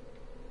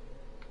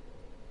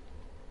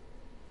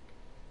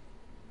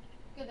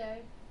 Good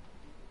day.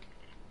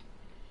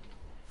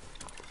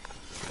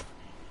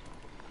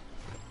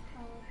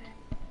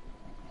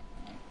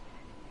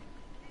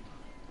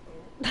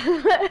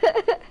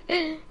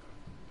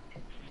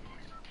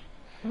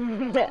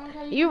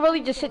 You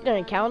really just sit there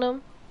and count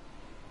them?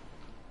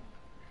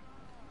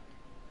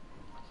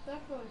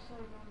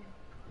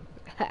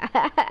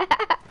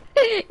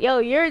 Yo,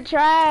 you're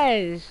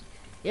trash.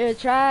 You're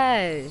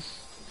trash.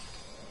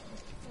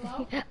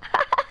 Hello?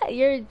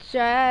 You're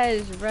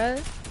trash, bruh.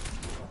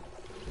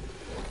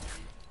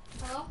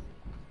 Hello?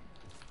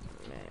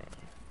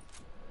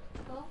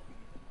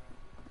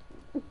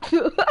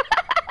 Hello?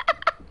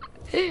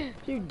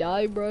 If you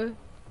die, bruh,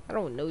 I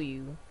don't know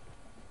you.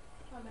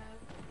 My bad.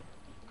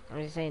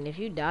 I'm just saying, if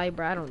you die,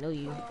 bruh, I don't know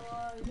you.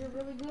 You're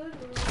really good?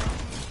 Or...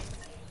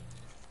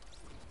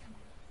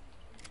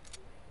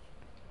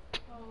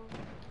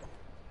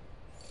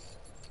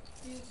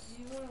 Do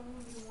you want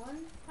to 1v1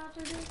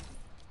 after this?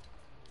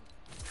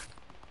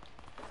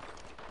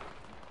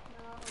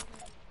 No,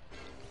 okay.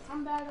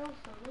 I'm bad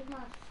also. Look at my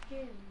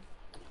skin.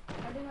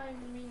 I did not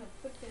even mean to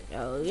put this.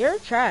 Yo, you're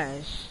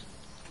trash.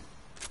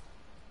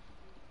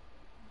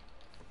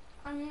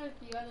 I'm here with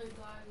the other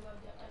guy who had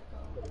the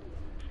echo.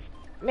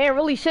 Man,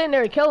 really sitting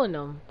there killing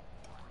them.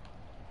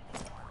 I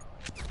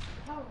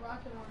have a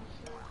rocket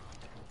launcher.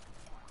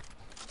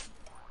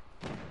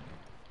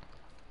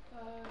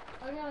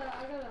 I gotta.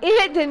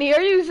 Anthony,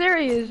 are you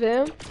serious,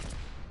 fam?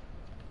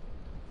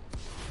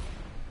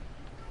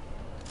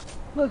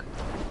 Look.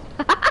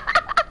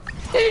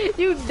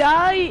 You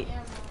died.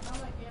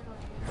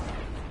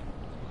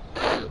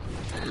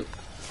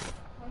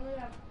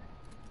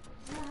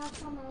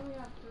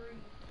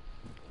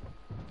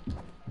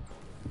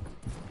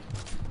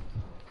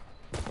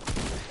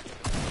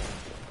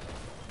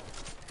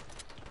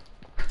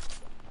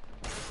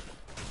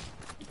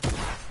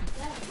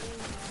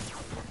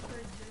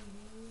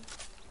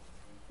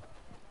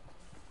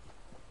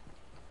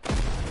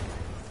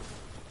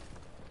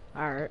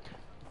 Alright.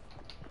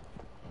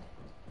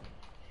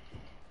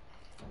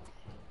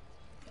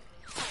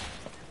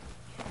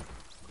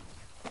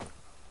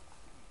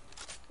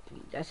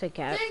 That's a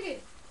cat. Dang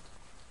it!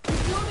 You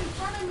built in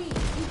front of me!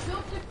 You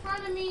built in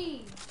front of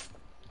me!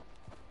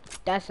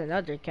 That's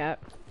another cat.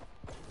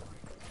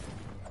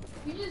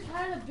 You just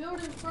had to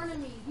build in front of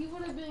me. He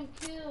would have been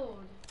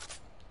killed.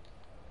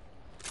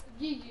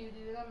 GG,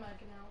 dude. I'm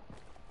backing out.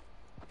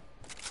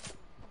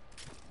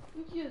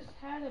 You just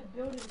had to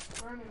build in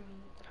front of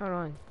me. Hold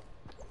on.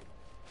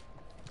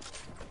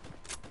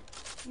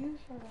 You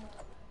shut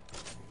up.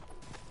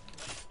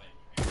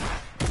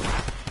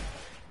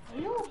 Are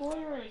you a boy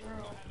or a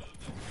girl?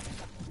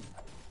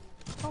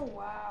 Oh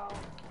wow.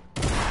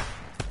 I'm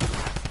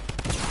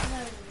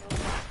not even know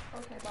that.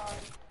 Okay, bye.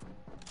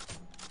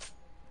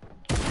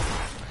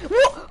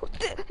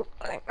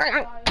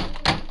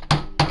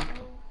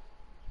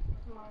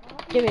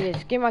 Give me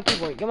this. Give my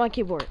keyboard. Give my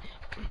keyboard.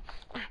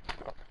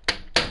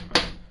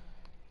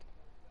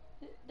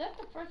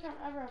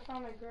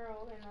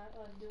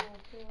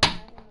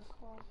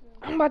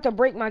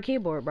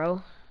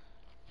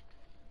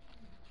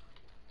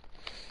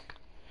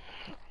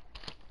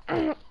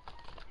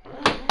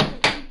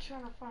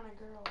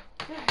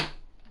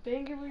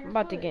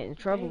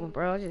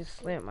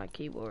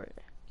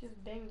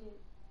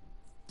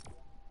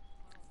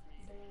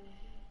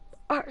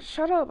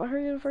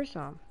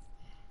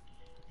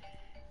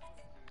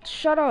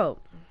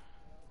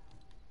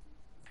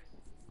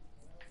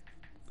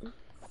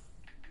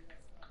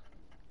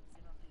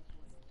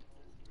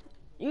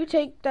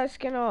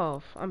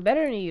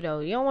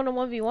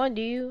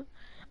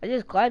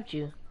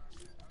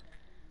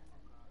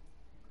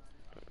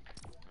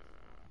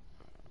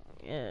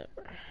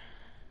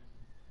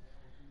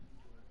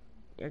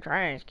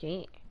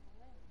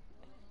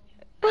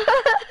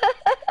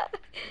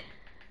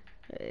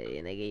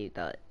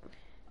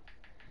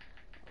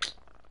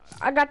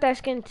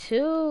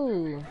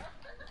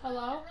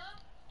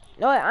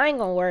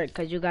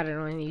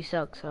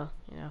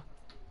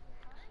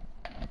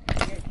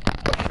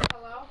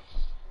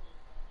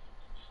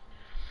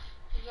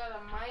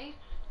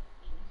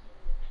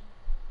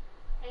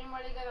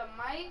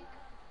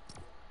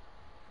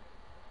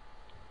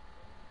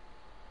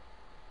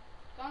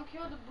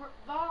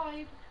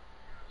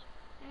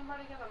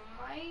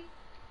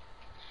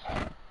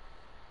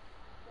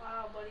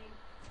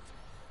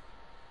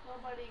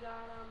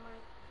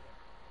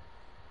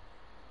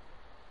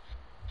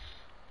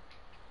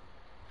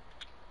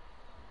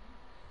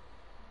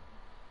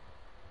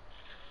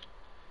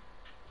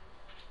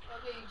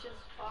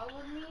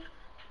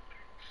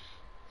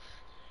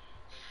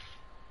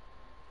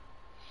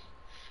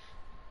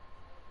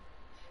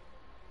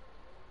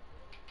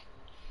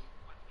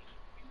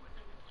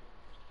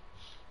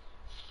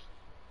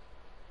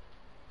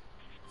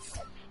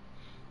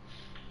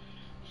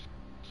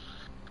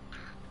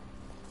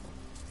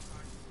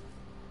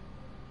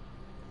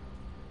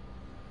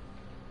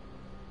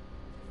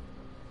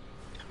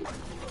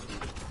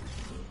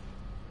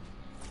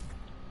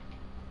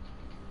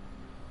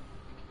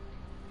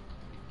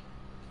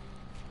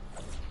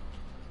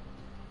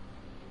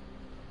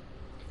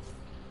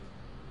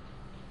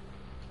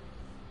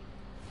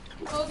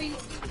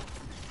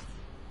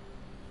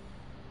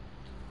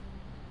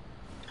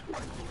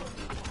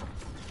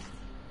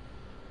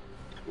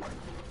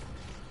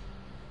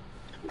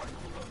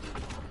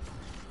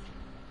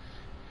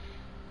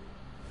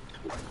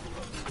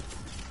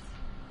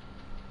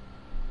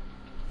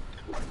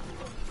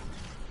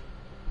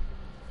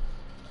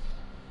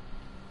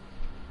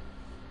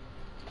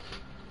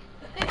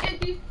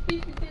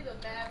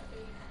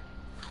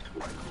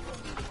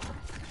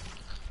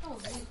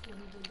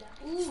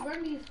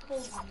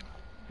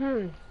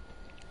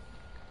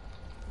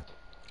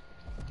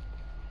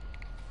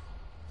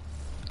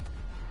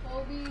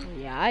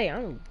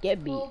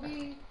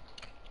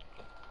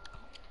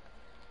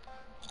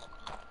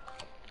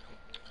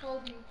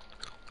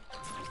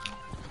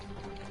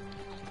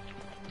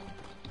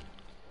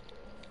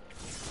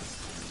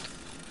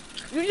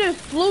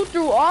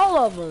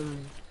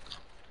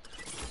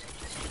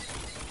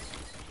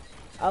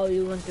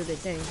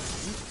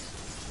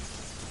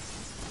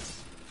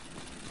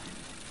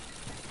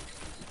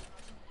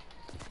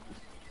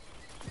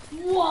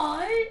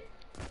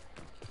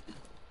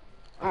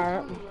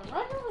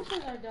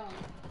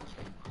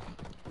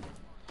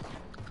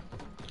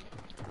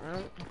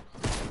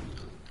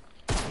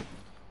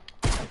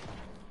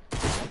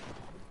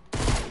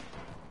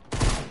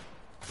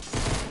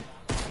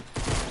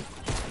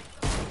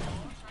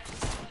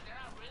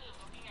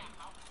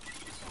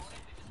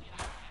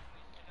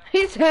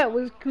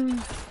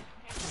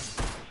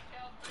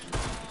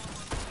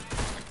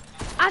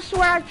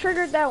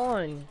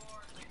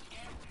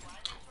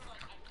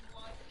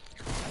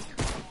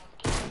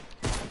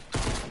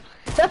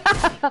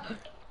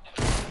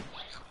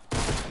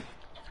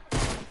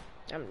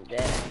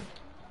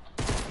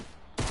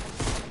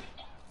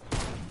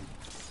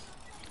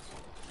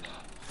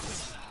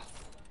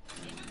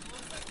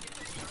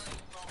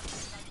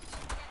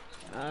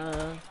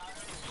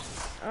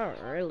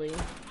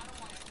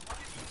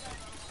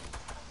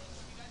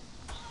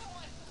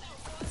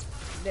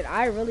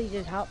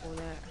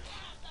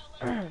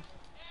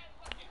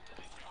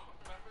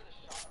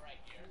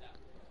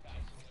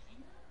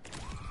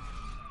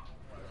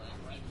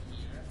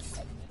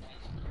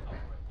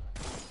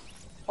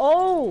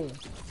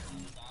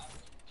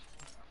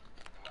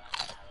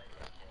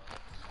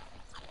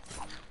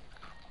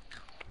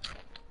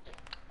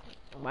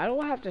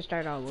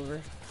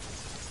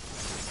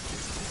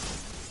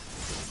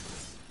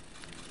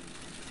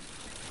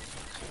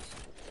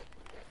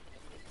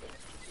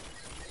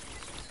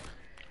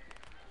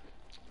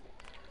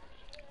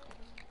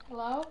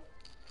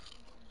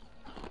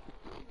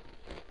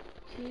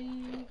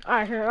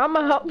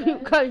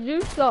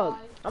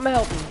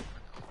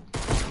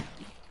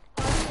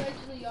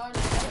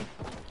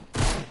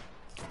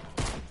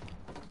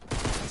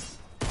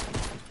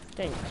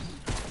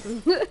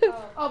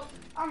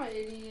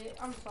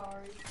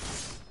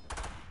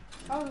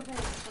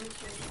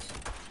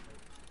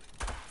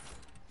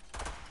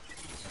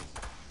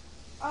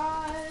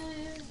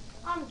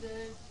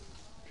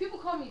 People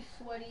call me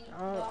sweaty.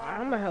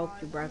 I'm gonna help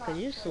you, bro, cause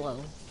you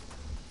slow.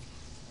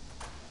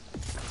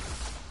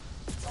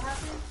 What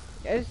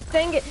happened?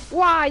 Dang it.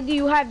 Why do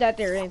you have that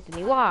there,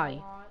 Anthony? Why?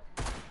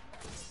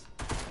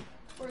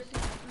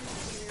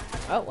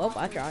 Oh, well,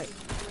 I tried.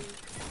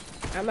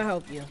 I'm gonna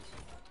help you.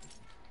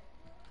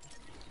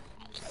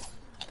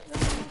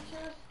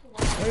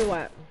 Where you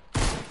at?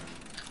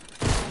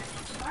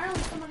 Why don't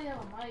somebody have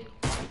a mic?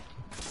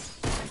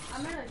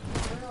 I'm in a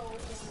girl over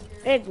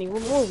here. Anthony,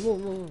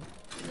 move.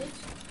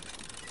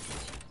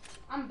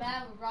 I'm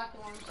bad with rocket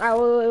launchers.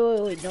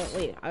 Alright, wait, don't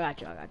wait. I got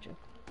you.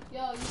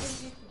 Yo, you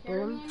think you can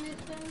carry me in this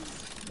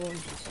thing? Boom.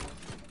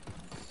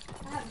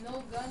 I have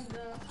no guns.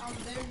 I'm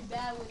very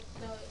bad with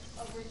the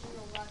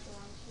original rocket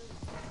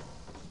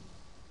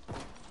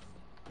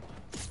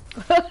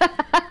launchers.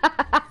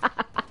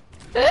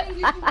 Hey,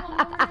 you can come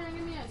over here and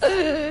give me a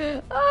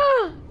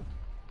gun.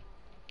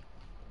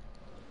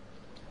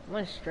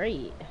 One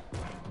straight.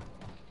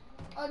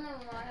 Oh, never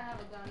mind. I have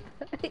a gun.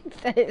 He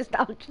said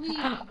stop. Please,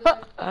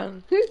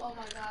 good. Oh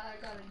my god, I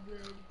got a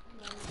good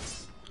gun.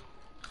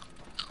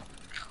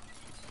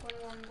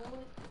 21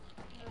 bullet.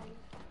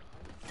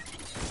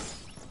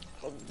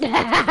 Oh,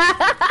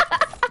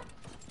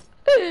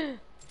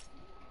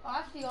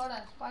 I see all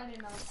that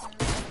fighting out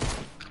there.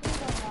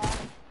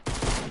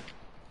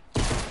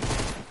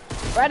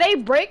 Bro, they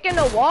breaking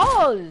the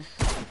walls.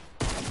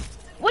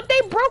 What,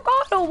 they broke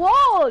all the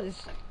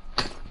walls?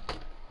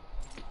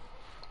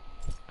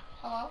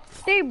 Hello?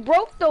 They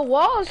broke the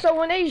walls, so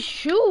when they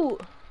shoot,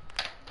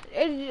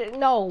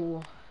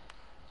 no.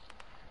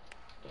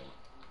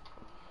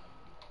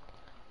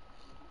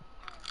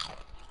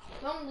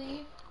 Don't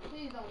leave.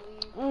 Please don't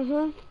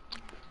leave.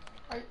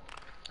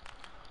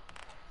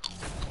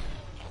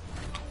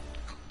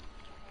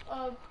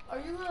 Are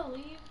you gonna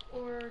leave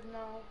or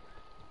no?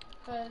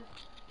 Cause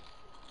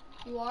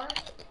you are?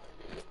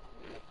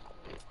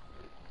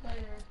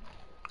 Later.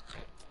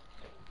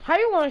 How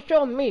you want to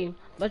show me,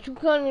 but you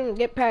couldn't even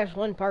get past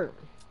one part?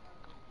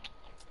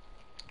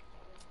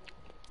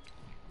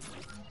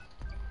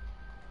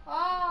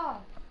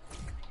 Ah!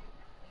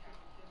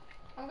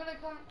 I'm gonna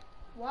come.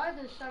 Why is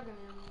there shotgun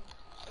in me?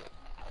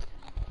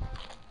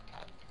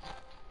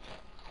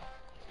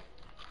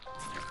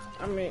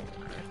 I mean,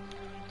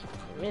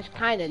 it's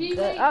kind of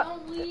good.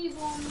 Don't leave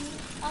on me.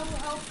 I will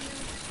help you.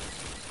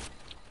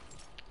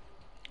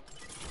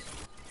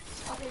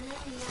 Okay,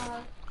 maybe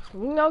not.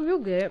 No, you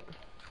good.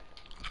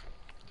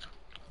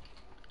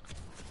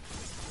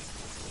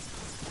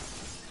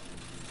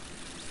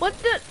 What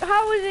the?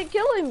 How is it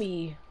killing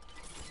me?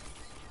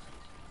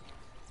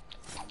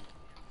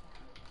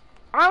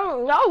 I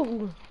don't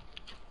know.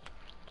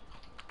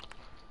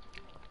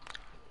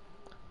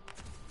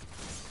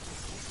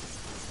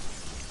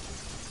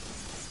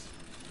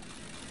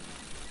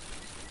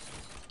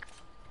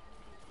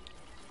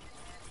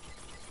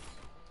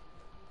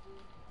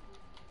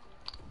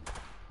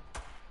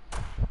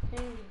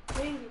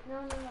 Dang it. No,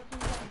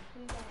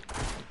 please don't.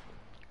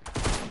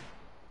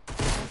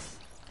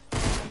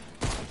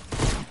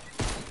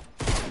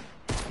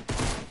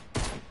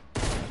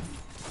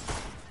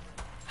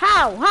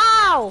 How?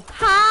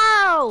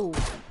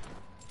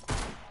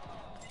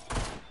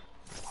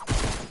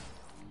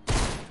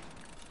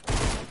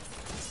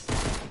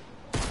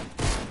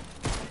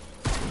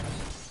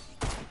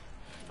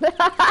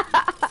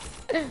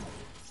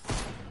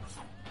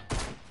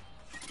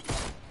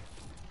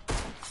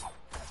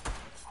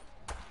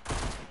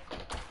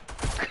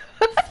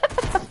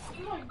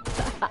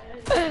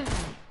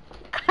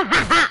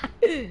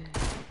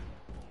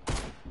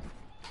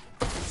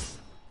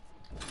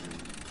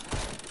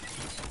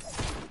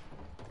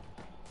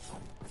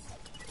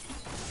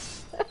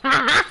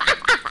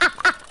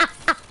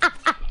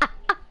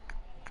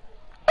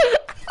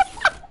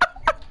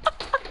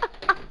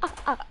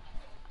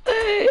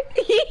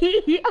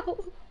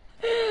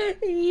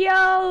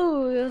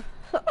 Yo.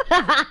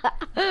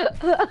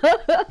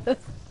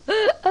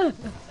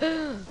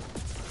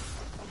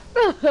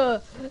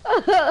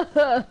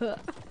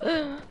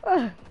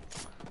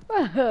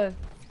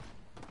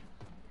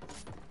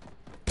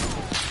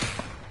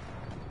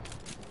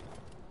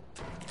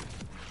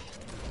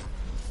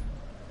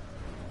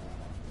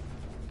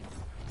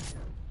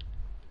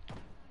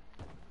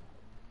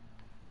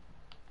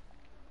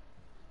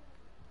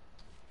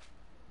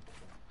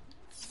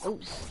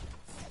 Oops.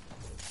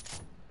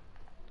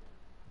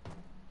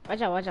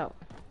 Watch out.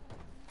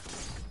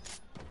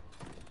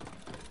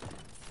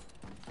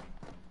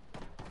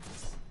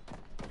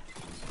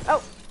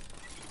 Oh.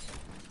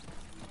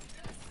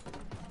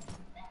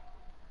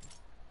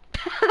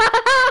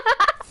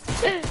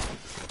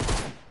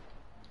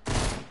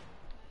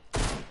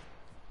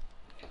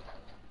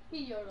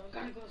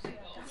 Gotta go see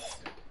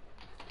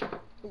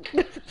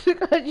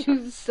Because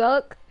you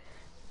suck.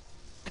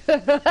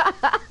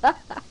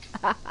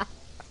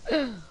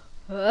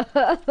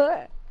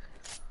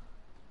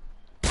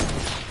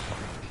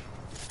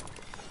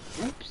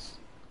 Oops.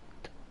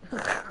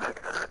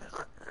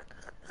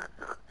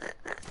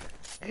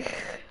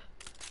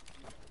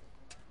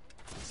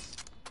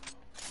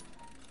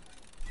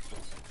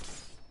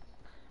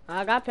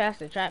 I got past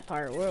the trap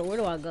part. Where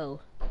do I go?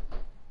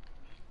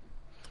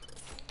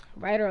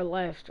 Right or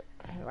left?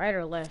 Right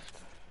or left?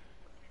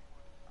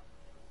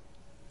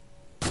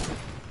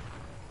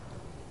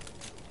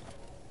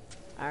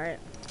 Alright.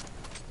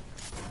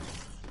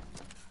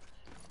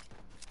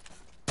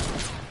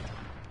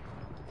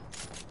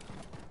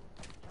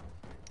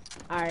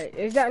 Alright,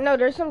 is that no,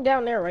 there's some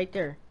down there right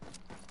there.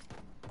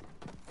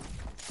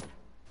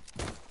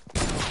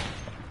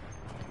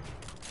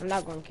 I'm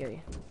not gonna kill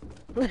you.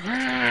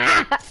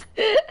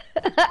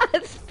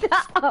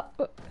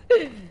 Stop!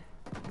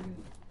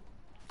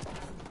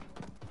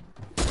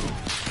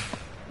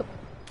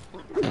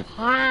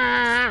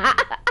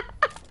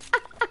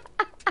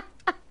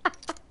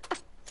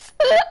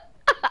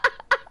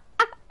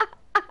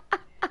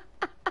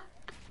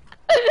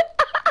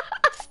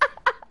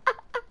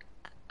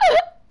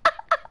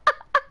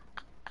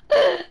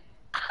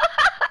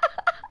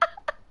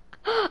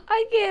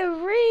 I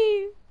can't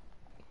breathe.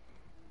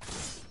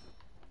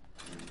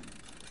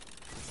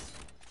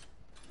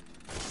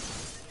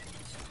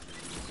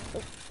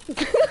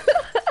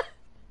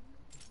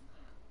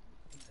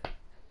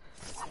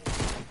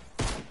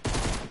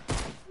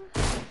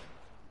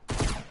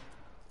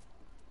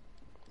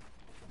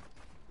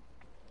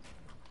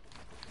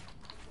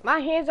 My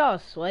hands all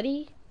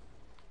sweaty.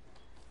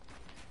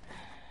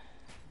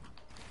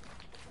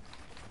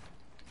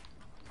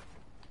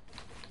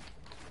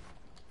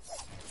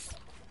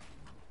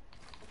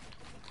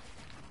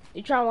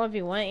 You try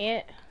 1v1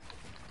 yet?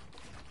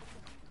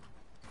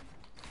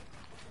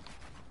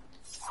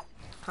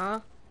 Huh?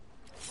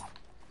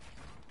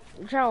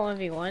 You try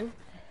 1v1?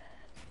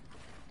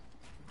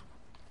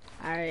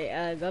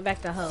 Alright, go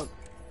back to Hope.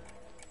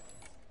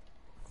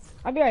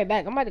 I'll be right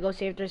back. I'm about to go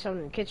see if there's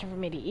something in the kitchen for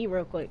me to eat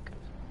real quick.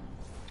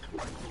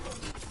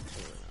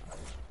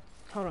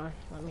 Hold on,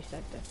 let me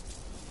set this.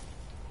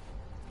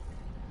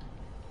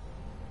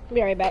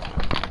 Be right back.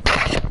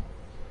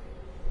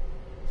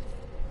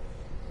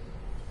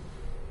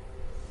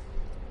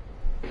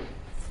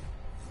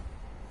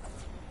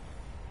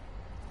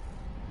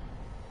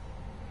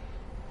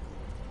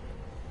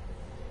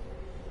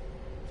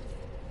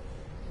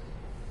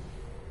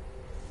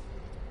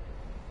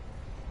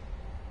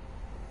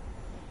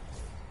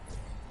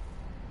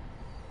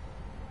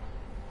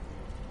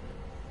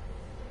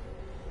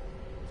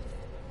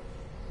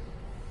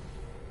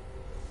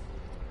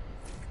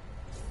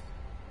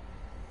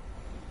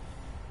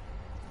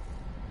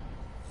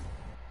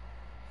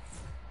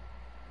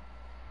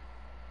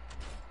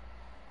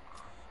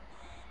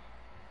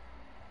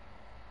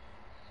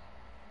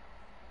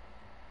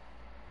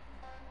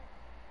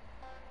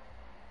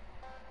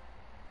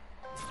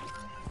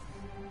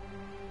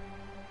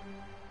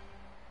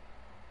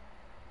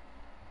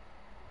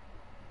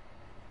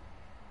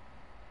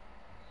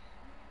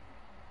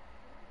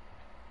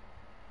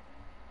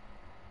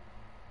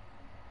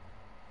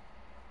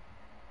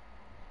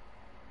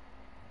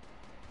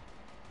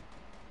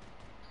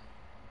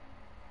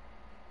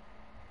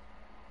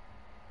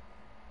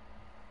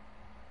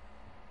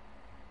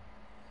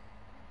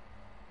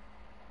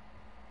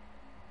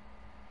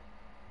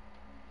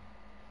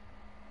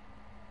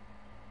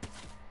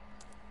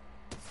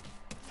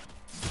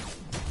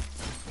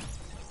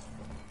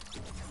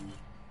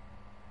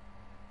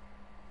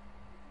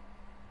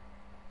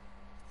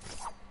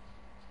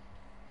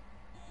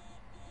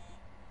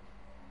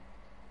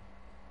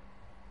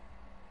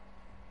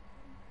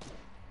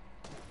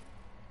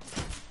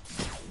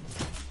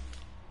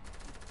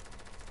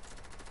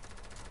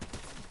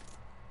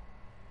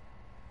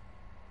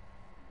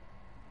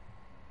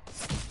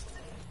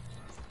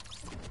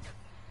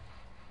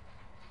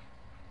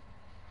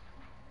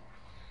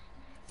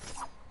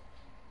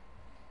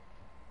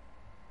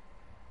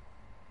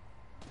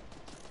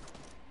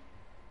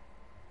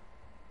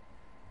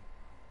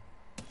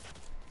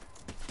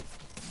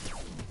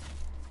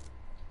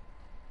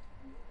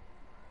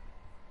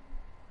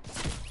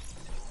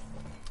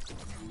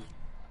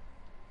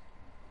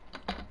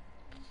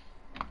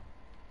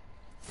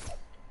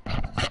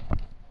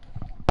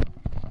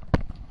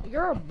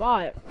 You're a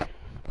bot.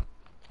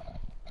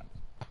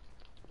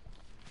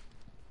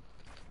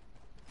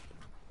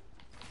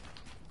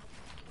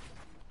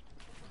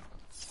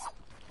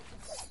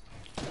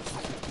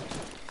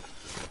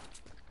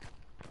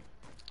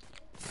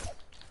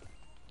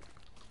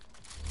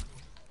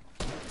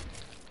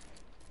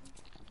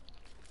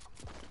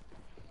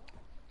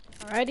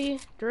 Ready?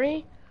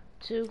 3,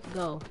 2,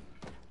 go.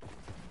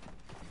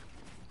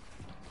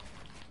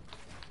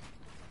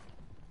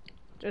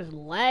 Just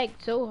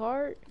lagged so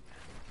hard.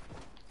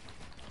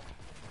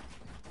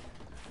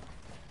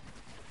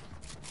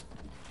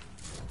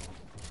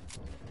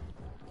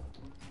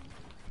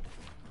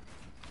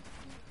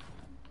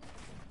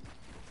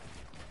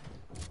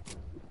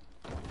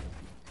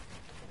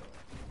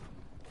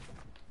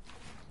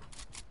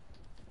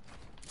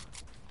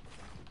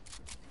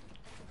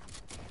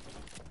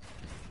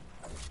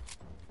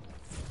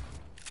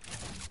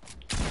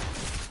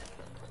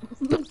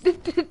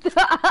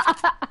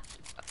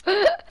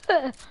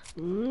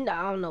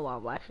 Nah. don't know why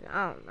I'm laughing.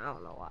 I don't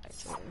know why.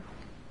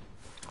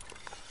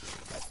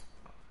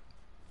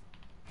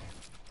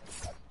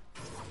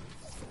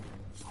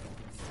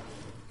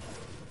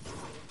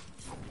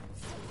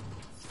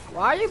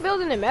 Why are you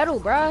building in metal,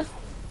 bruh?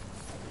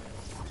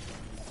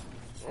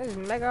 This is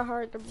mega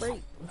hard to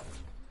break.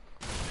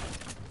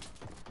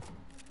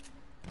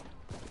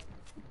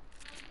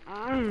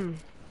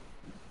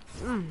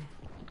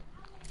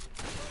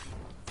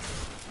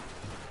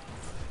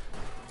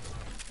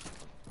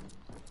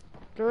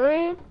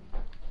 Three,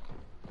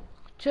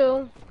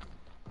 2,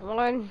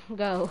 1,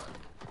 go.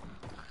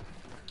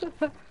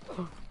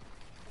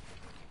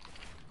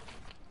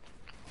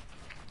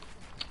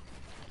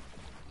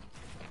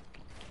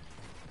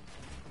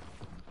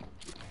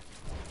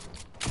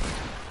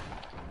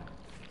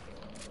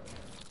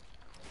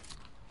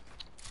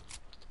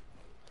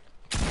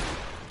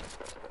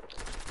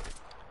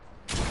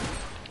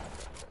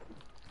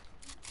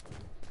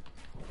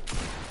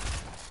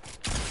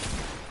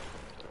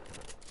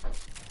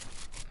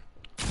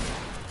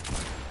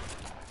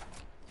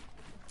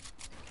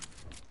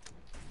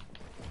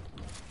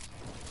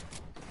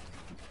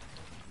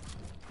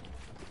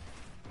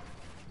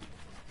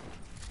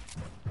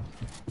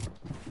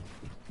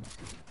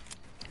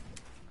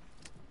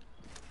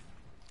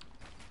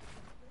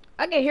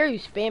 I can hear you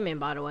spamming,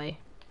 by the way.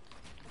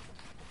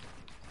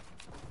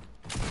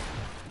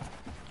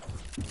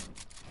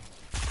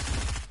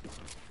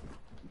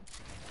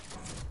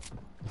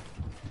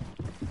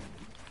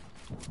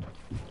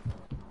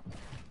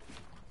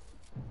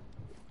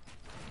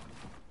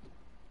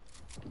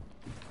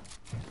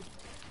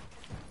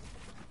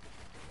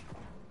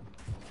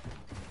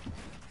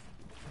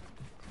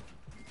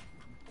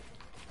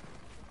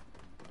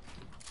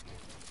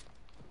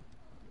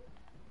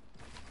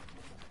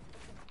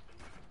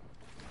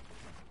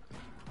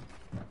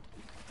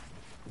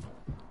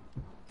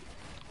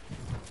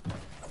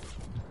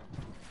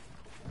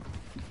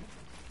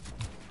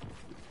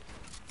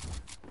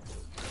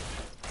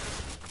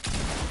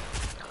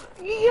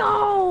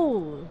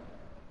 Yo!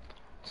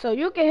 So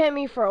you can hit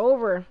me for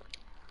over.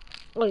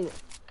 Wait.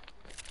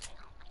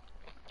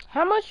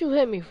 How much you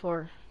hit me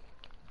for?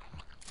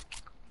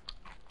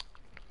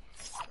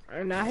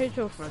 And I hit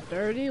you for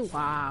 30?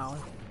 Wow.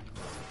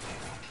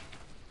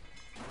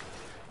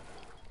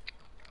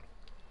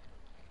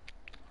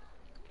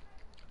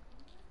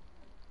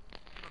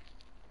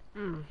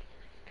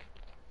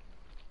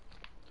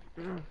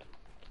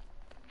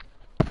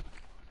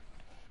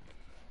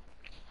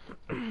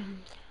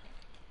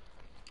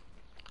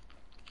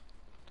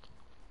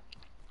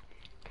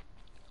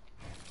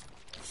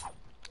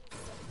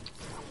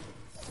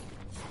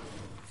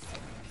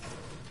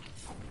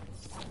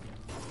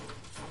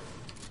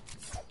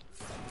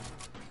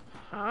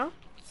 Huh?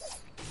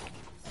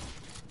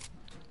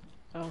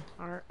 Oh,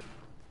 alright.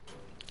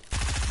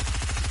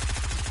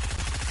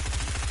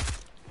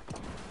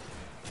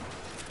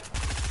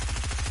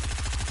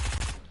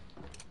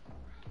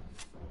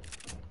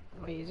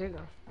 Wait, is it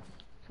gonna...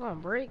 Come on,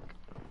 break.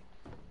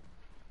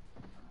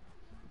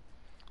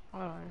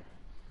 Hold on.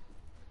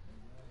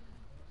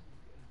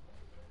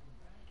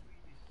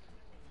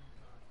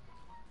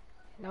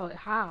 No,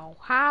 how?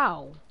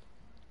 How?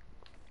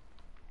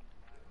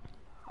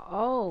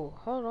 Oh,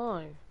 hold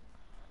on.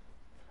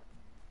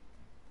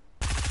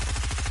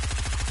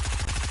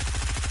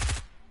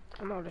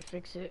 I'm going to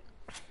fix it.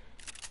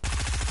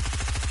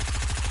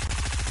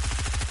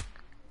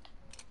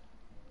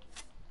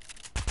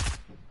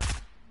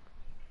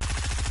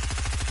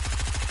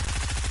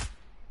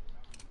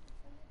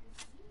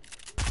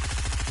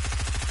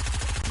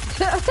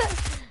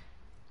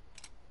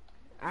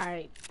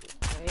 Alright,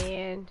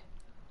 and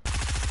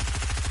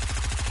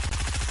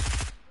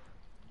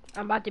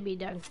I'm about to be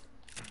done.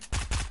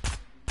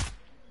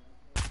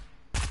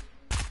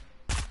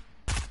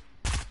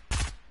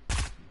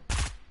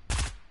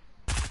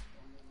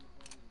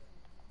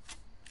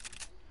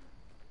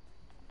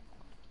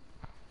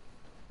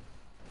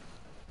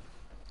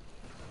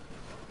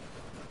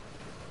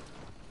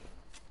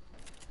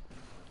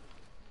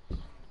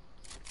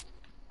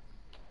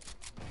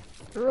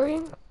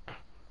 Three,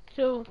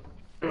 2,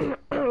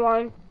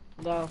 1,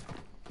 go.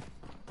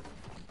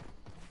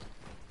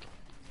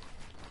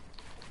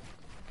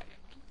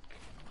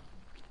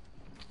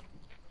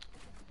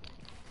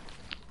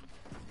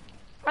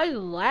 I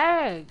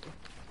lagged.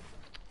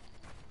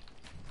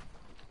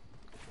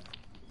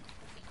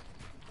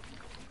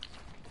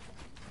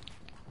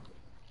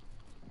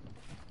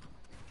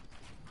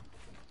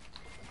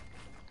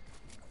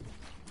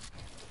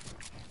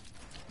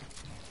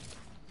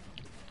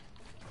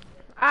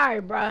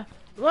 Alright, bruh.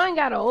 We ain't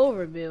got to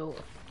overbuild.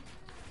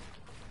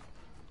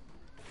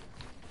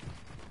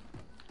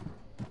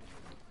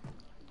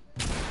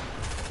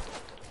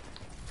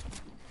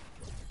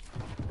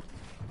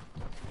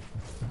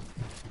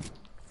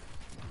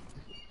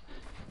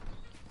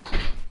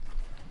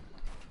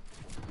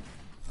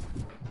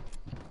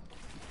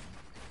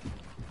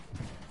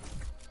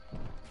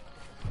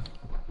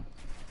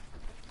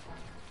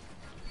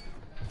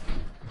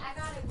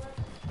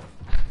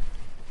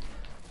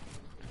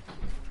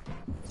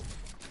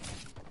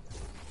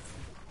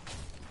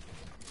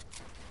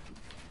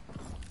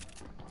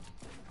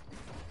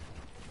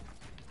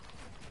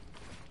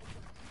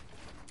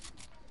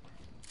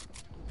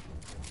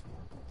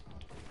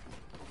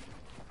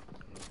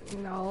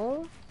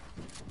 No.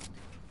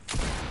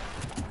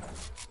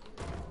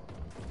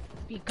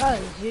 Because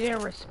you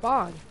didn't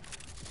respond.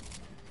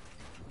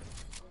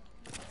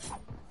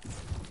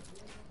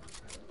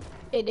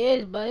 It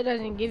is, but it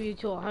doesn't give you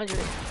to 100.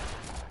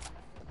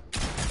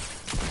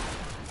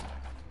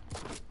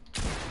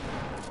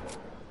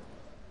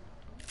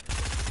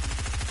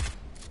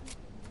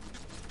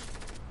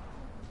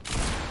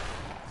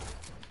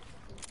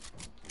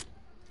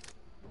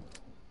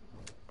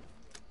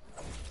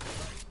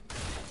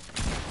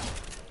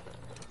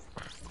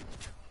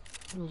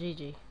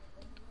 GG.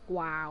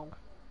 Wow.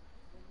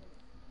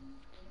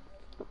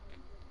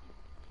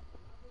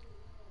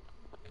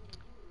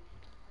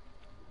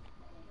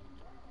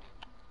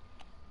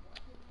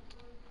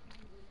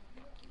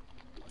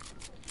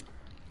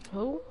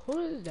 Who? Who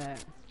is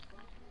that?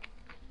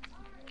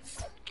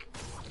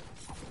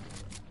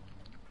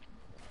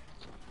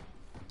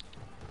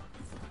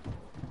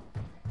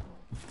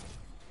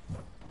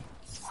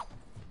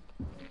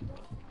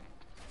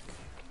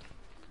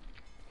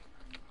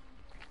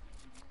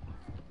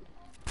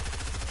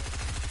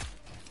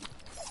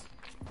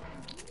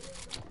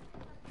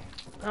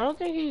 I don't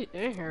think he's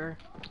in here.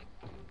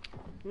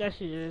 Yes,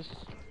 he is.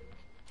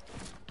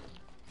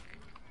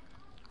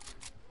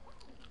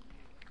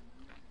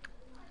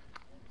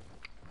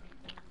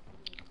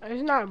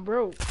 It's not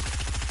broke.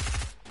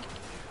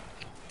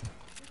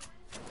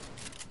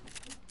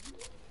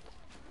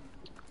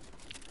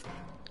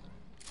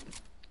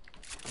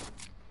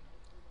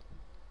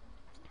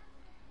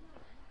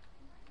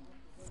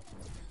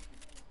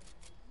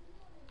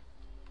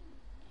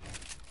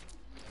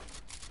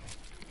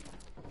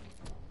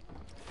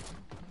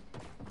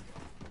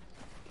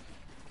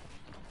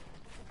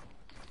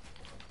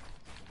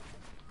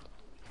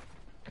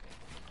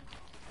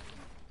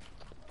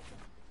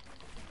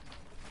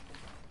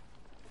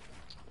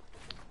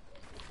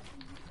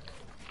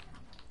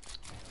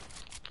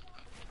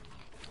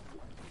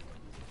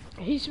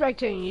 He's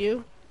spectating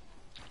you.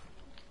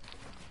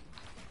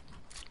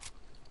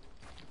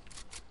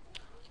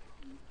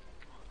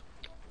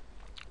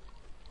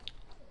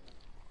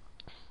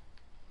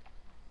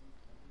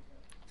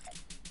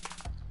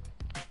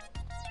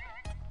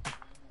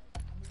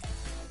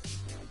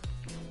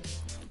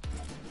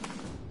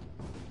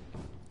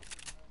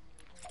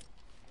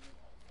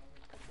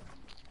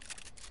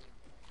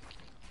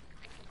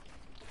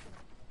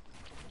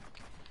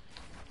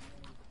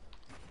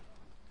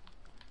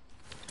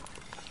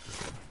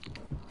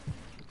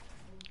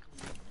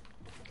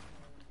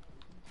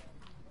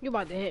 You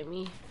about to hit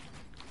me.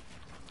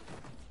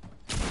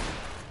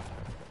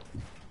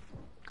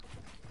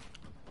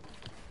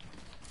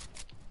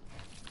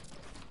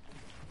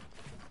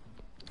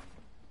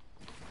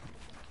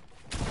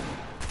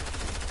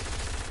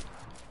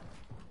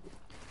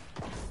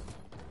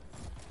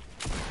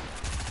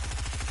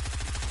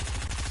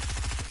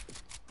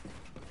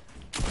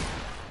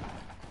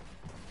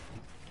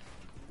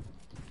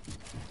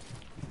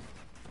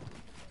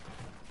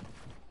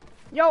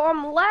 Yo,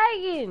 I'm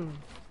lagging.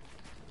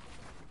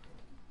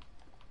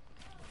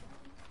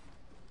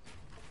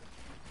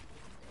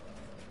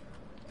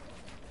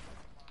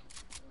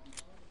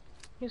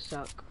 You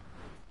suck.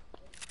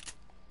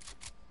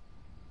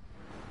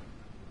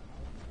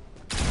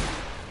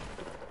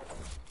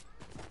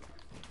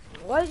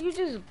 What? You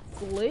just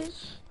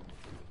glitched?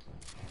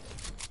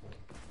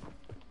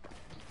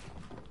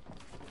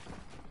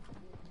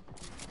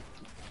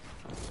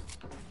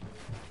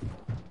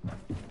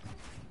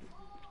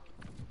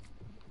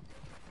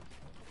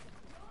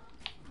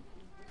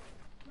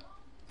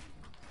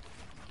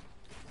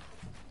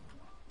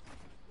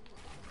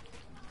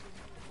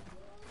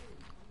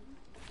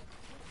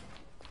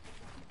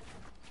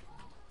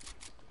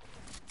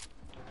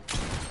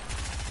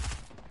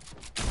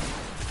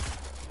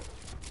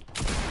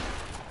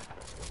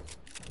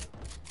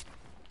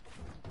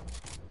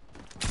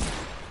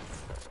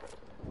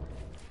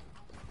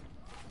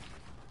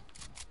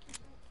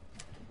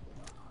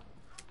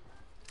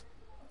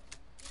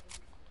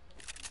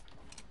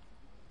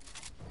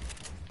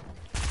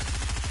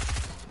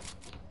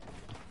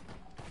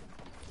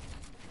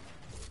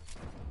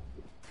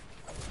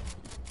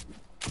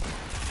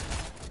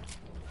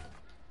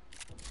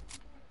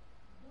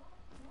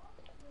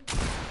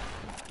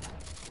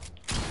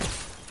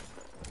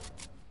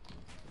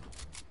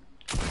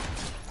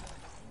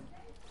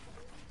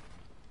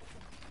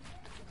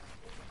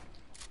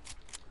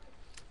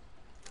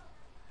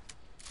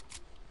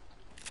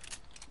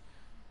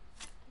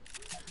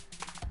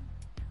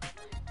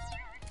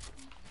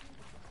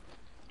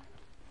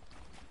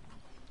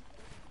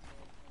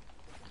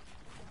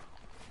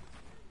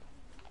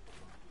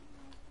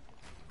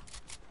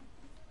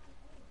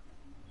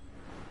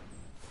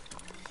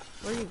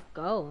 Where'd you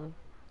go?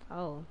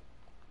 Oh.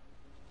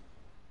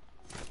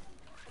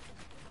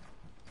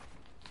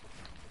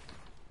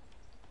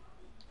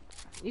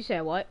 You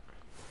said what?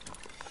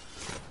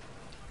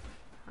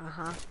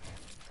 Uh-huh.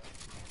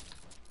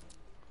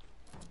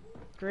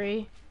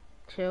 3,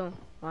 2,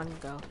 1,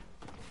 go.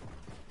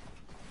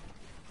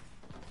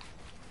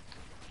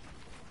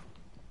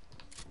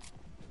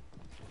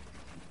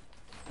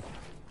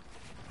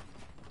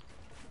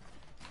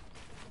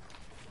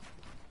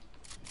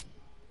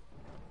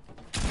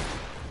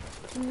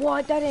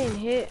 What? That didn't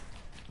hit.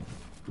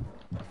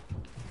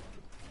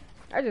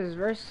 I just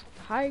risked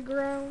high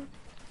ground.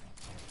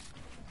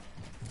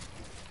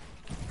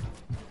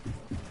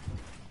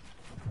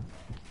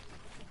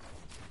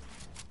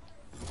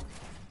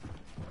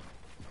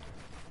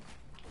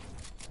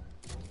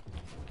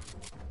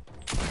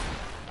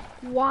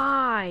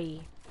 Why?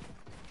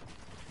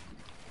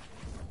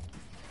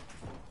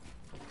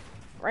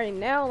 Right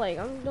now, like,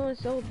 I'm doing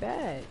so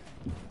bad.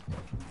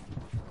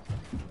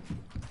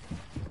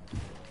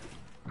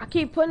 I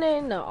keep putting it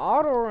in the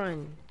auto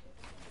run.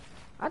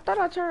 I thought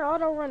I turned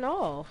auto run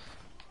off.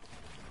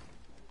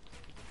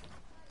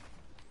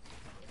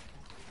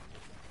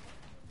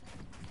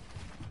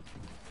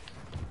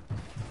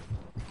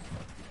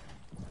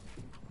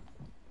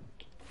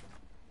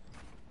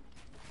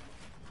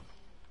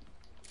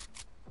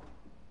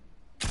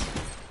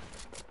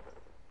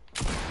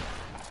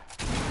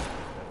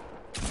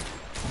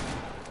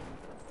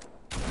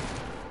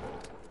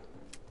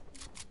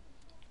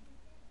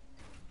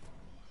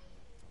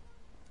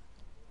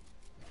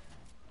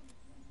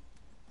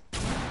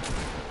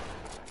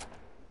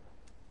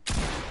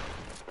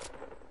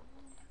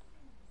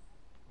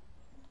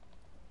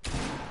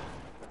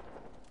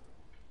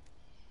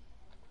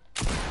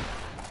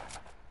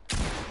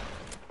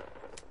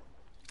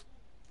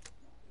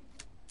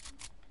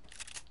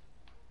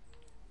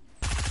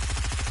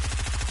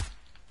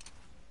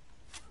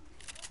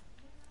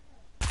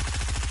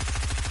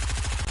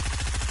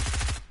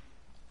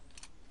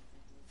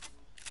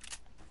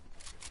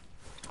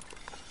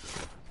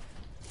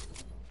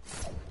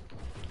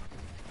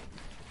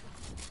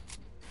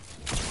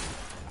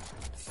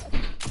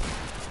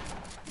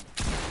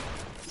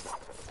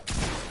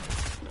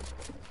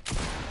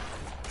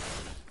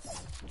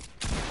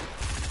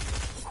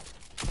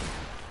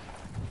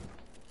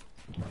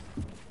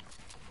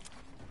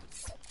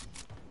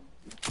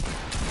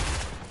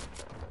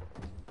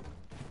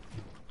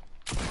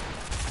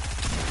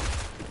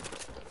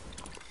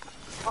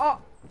 Oh,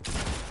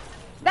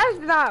 that's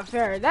not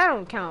fair. That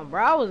don't count,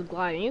 bro. I was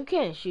gliding. You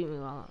can't shoot me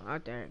while I'm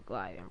out there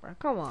gliding, bro.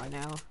 Come on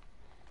now.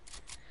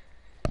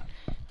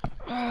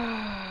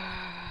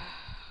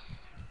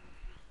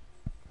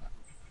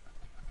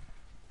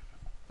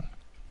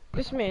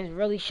 This man's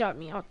really shot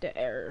me out the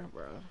air,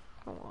 bro.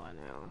 Come on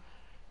now.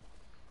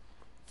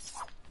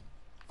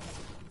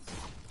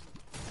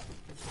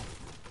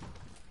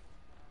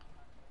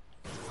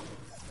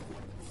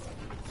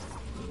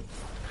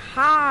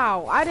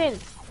 How? I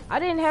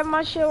didn't have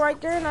my shit right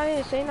there and I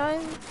didn't say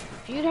nothing.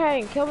 If you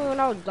hadn't killed me when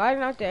I was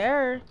gliding out the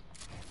air,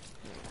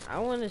 I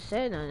wouldn't have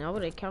said nothing. I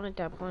would have counted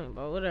that point,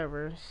 but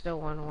whatever.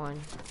 Still 1-1.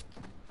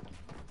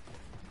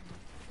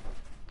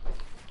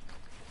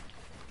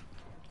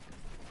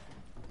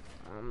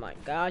 Oh my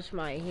gosh,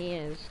 my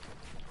hands.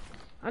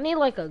 I need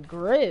like a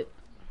grip.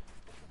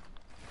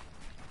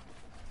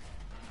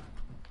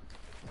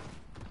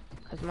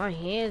 Cause my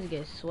hands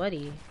get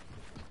sweaty.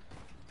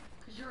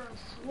 Cause you're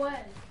a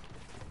sweat.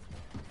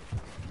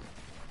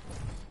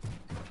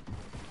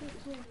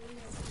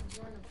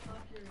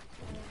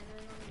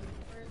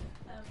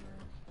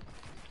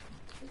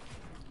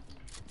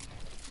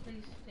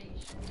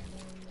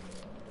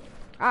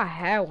 I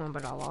had one,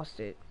 but I lost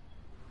it.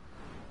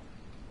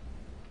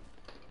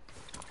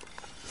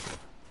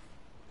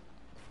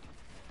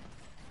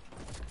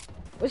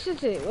 What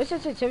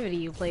sensitivity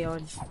you play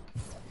on?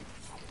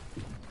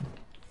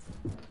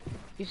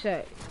 You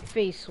said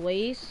face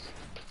waist.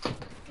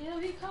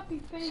 Yeah, he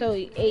copied face. So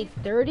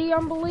 830,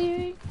 I'm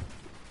believing.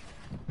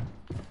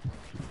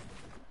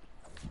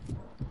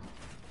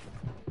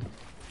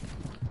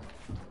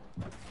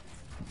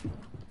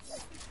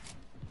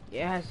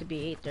 Yeah, it has to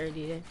be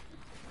 830 then.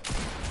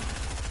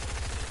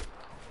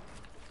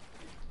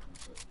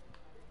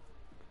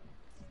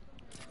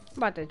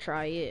 I'm about to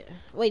try it.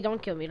 Wait,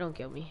 don't kill me, don't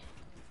kill me.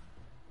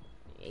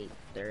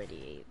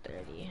 830.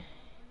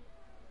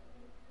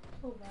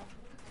 Oh, wow.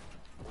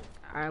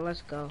 Alright,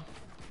 let's go.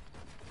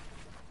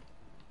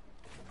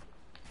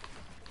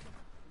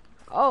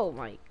 Oh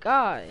my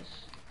gosh.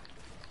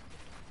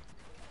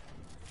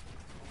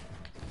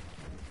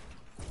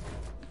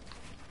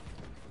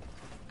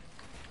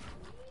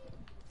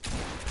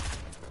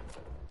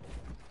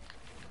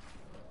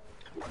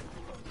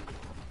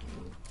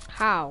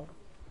 How?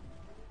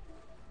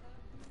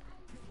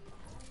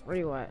 Where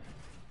you at?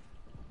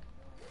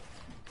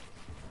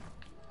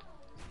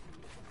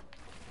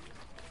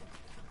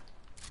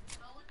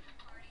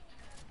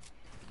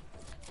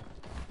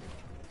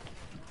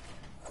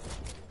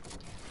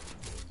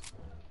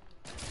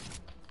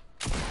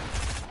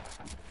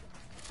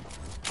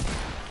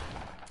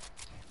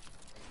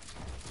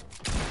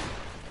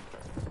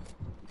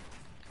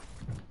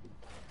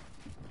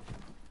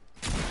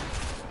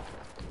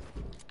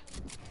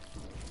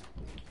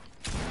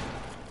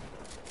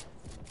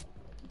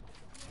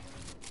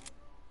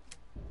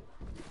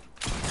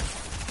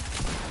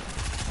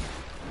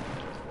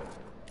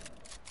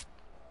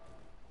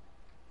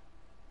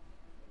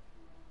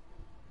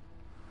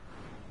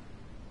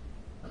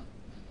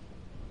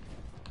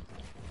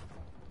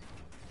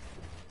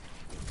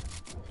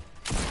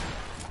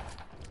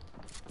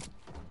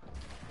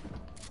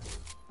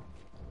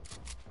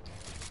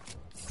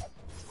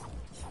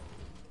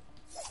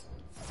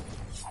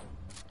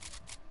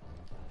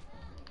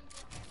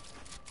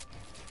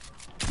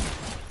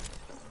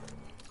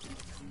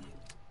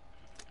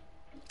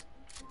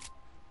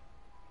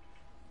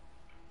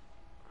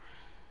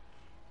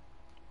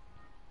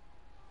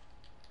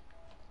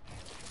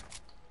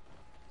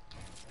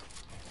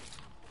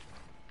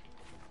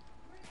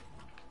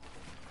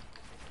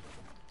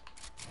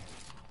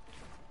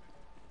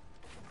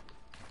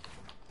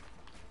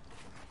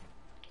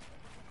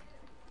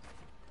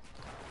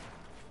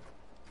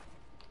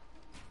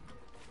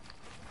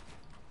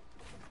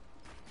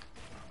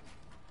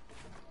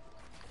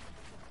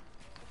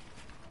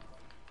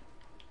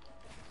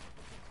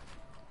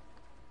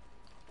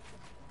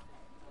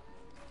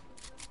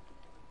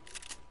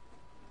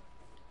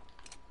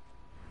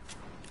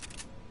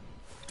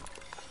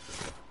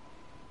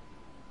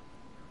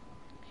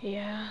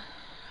 Yeah.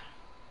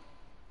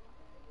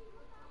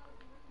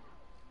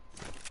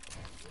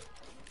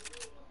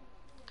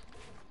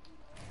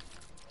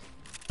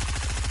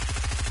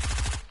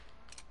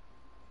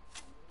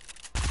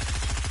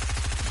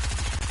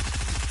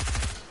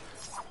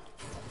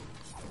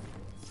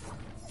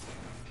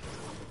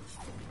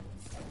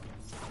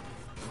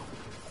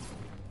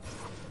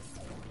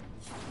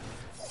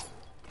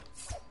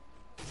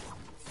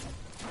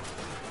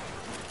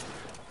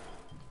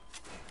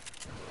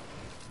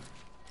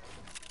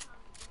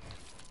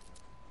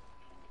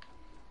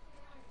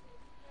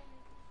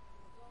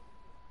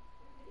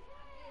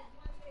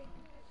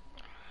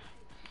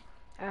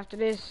 After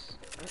this,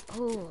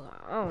 oh,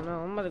 I don't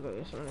know. I'm about to go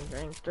get something to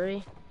drink.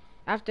 3.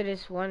 After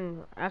this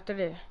one, after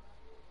the,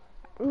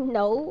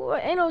 no,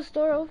 ain't no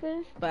store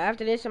open. But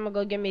after this, I'm gonna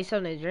go get me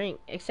something to drink.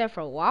 Except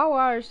for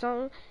Wawa or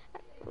something.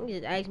 You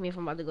just ask me if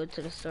I'm about to go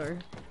to the store.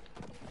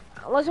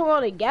 Unless I'm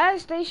on a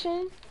gas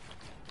station.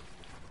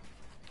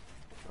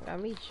 Got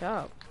me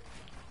chopped.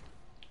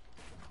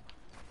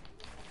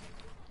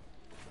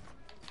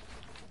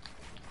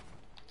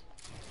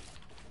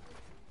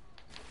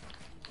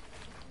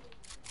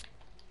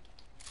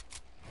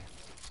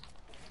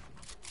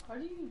 How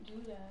do you do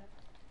that?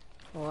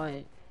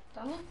 What?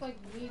 That looks like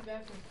me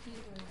back in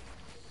season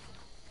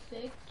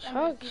 6.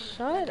 Chuck,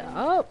 shut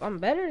up. I'm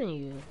better than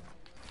you.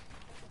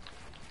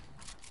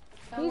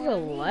 He's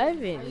 11.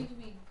 I used to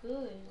be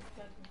good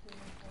back in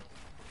season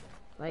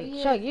 6. Like,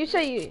 Yeah, Chuck, you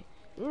say you...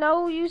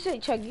 No, you say,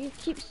 Chuck, you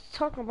keep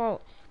talking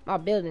about my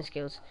building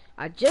skills.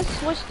 I just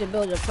switched to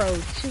Builder Pro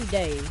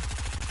today.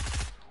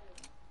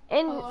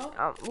 And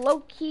I'm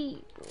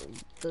low-key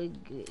good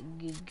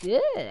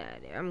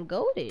at it. I'm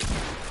goated.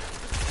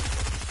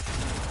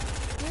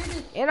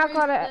 And I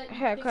caught a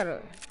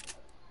haircut.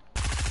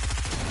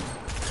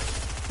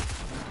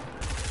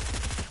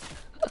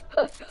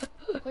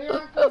 Put your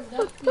mark on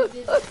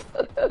Dusty.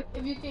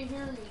 If you can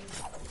hear me.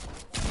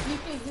 If you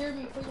can hear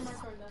me, put your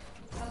mark on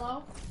Dusty.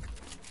 Hello?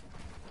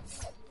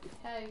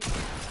 Hey.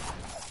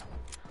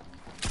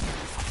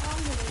 I'm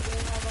doing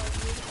good. How about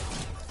you?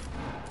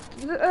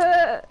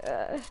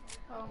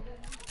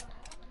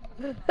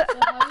 So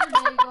how's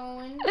your day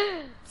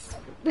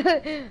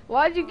going?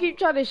 Why'd you keep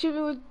trying to shoot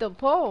me with the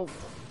pole?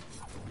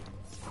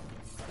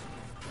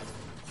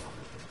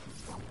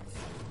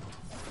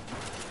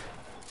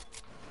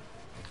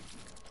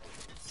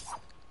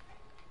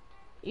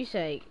 You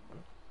said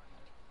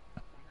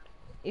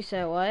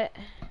what?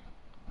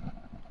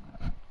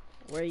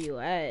 Where you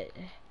at?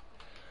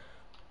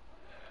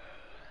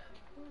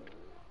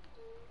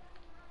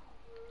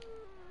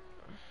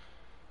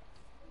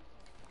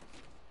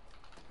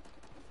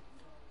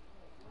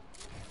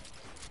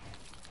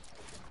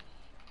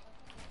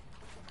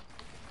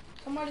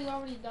 Somebody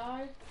already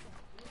died.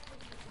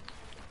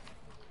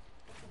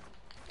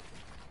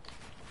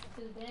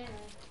 His banner.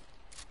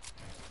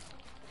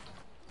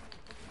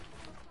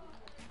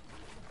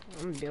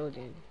 I'm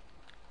building.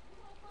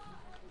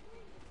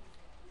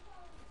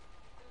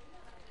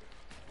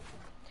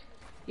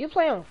 You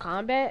play on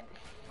combat?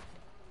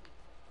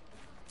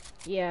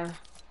 Yeah.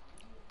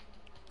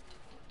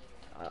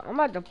 I'm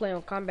about to play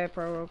on Combat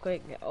Pro real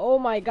quick. Oh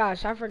my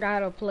gosh, I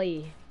forgot how to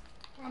play.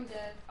 I'm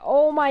dead.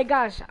 Oh my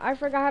gosh, I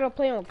forgot how to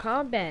play on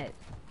combat.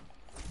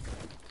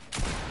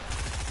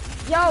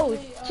 Yo,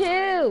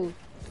 chill.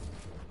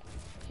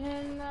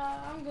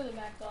 I'm gonna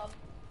back up.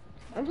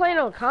 I'm playing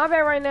on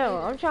combat right now.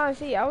 I'm trying to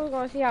see. I was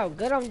gonna see how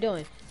good I'm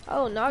doing.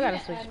 Oh no, I gotta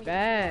switch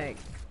back.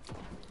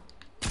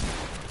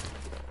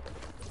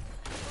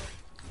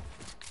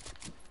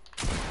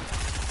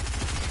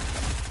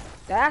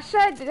 That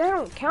said, that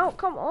don't count.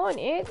 Come on,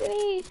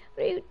 Anthony.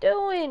 What are you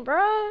doing,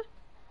 bruh?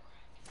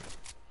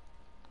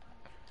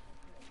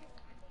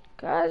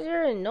 Guys,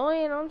 you're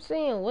annoying. I'm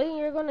saying, wait,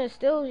 you're gonna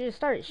still just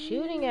start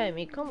shooting at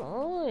me. Come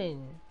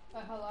on.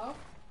 Hello?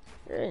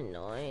 You're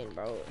annoying,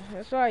 bro.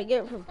 That's what I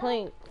get for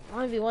playing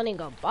 1v1ing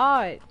a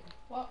bot.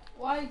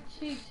 Why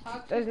she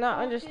does not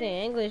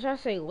understand English? I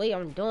say, wait,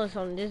 I'm doing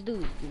something. This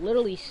dude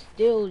literally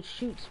still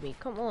shoots me.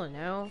 Come on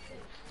now.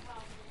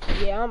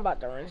 Yeah, I'm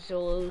about to run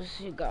solos.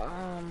 You got,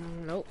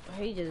 nope.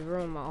 He just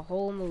ruined my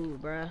whole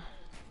mood, bruh.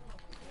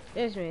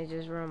 This man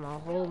just ruined my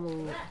whole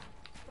mood.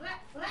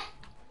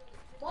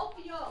 Both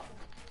of y'all.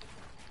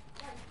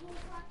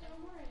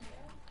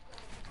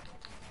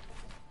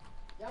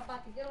 Y'all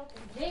about to get off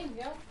the game,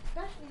 yo.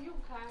 Especially you,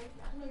 Kai.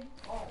 I know you.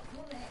 Oh,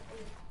 what the heck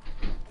is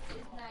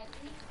it's nice.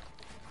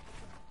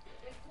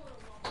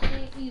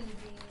 Ain't easy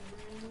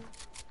being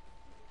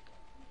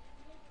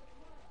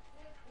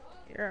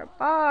You're a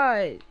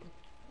bot.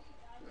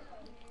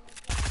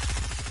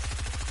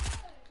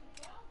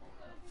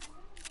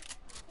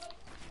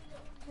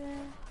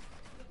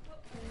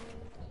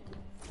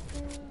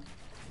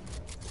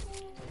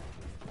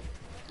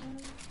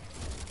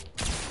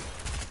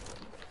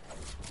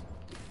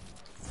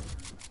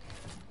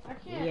 I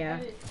can't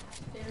edit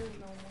stairs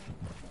no more.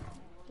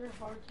 They're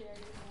hard to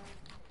edit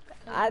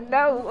now. I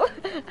know.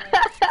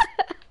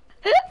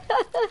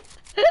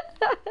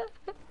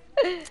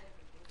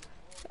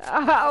 I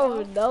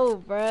don't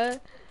know, bruh.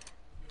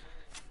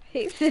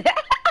 He said,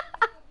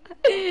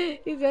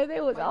 he said they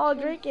was all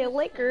drinking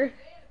liquor.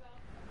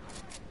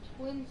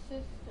 Twin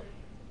sister.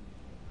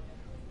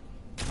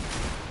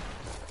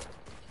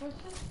 Twin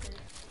sister.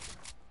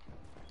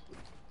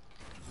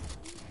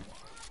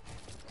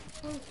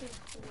 Twin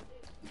sister.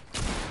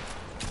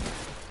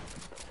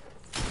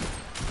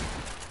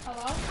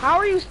 Hello? How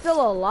are you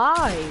still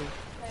alive?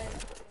 Okay.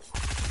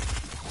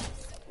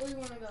 Where do you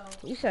wanna go?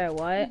 You said We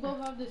what? both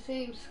have the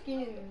same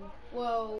skin. Well,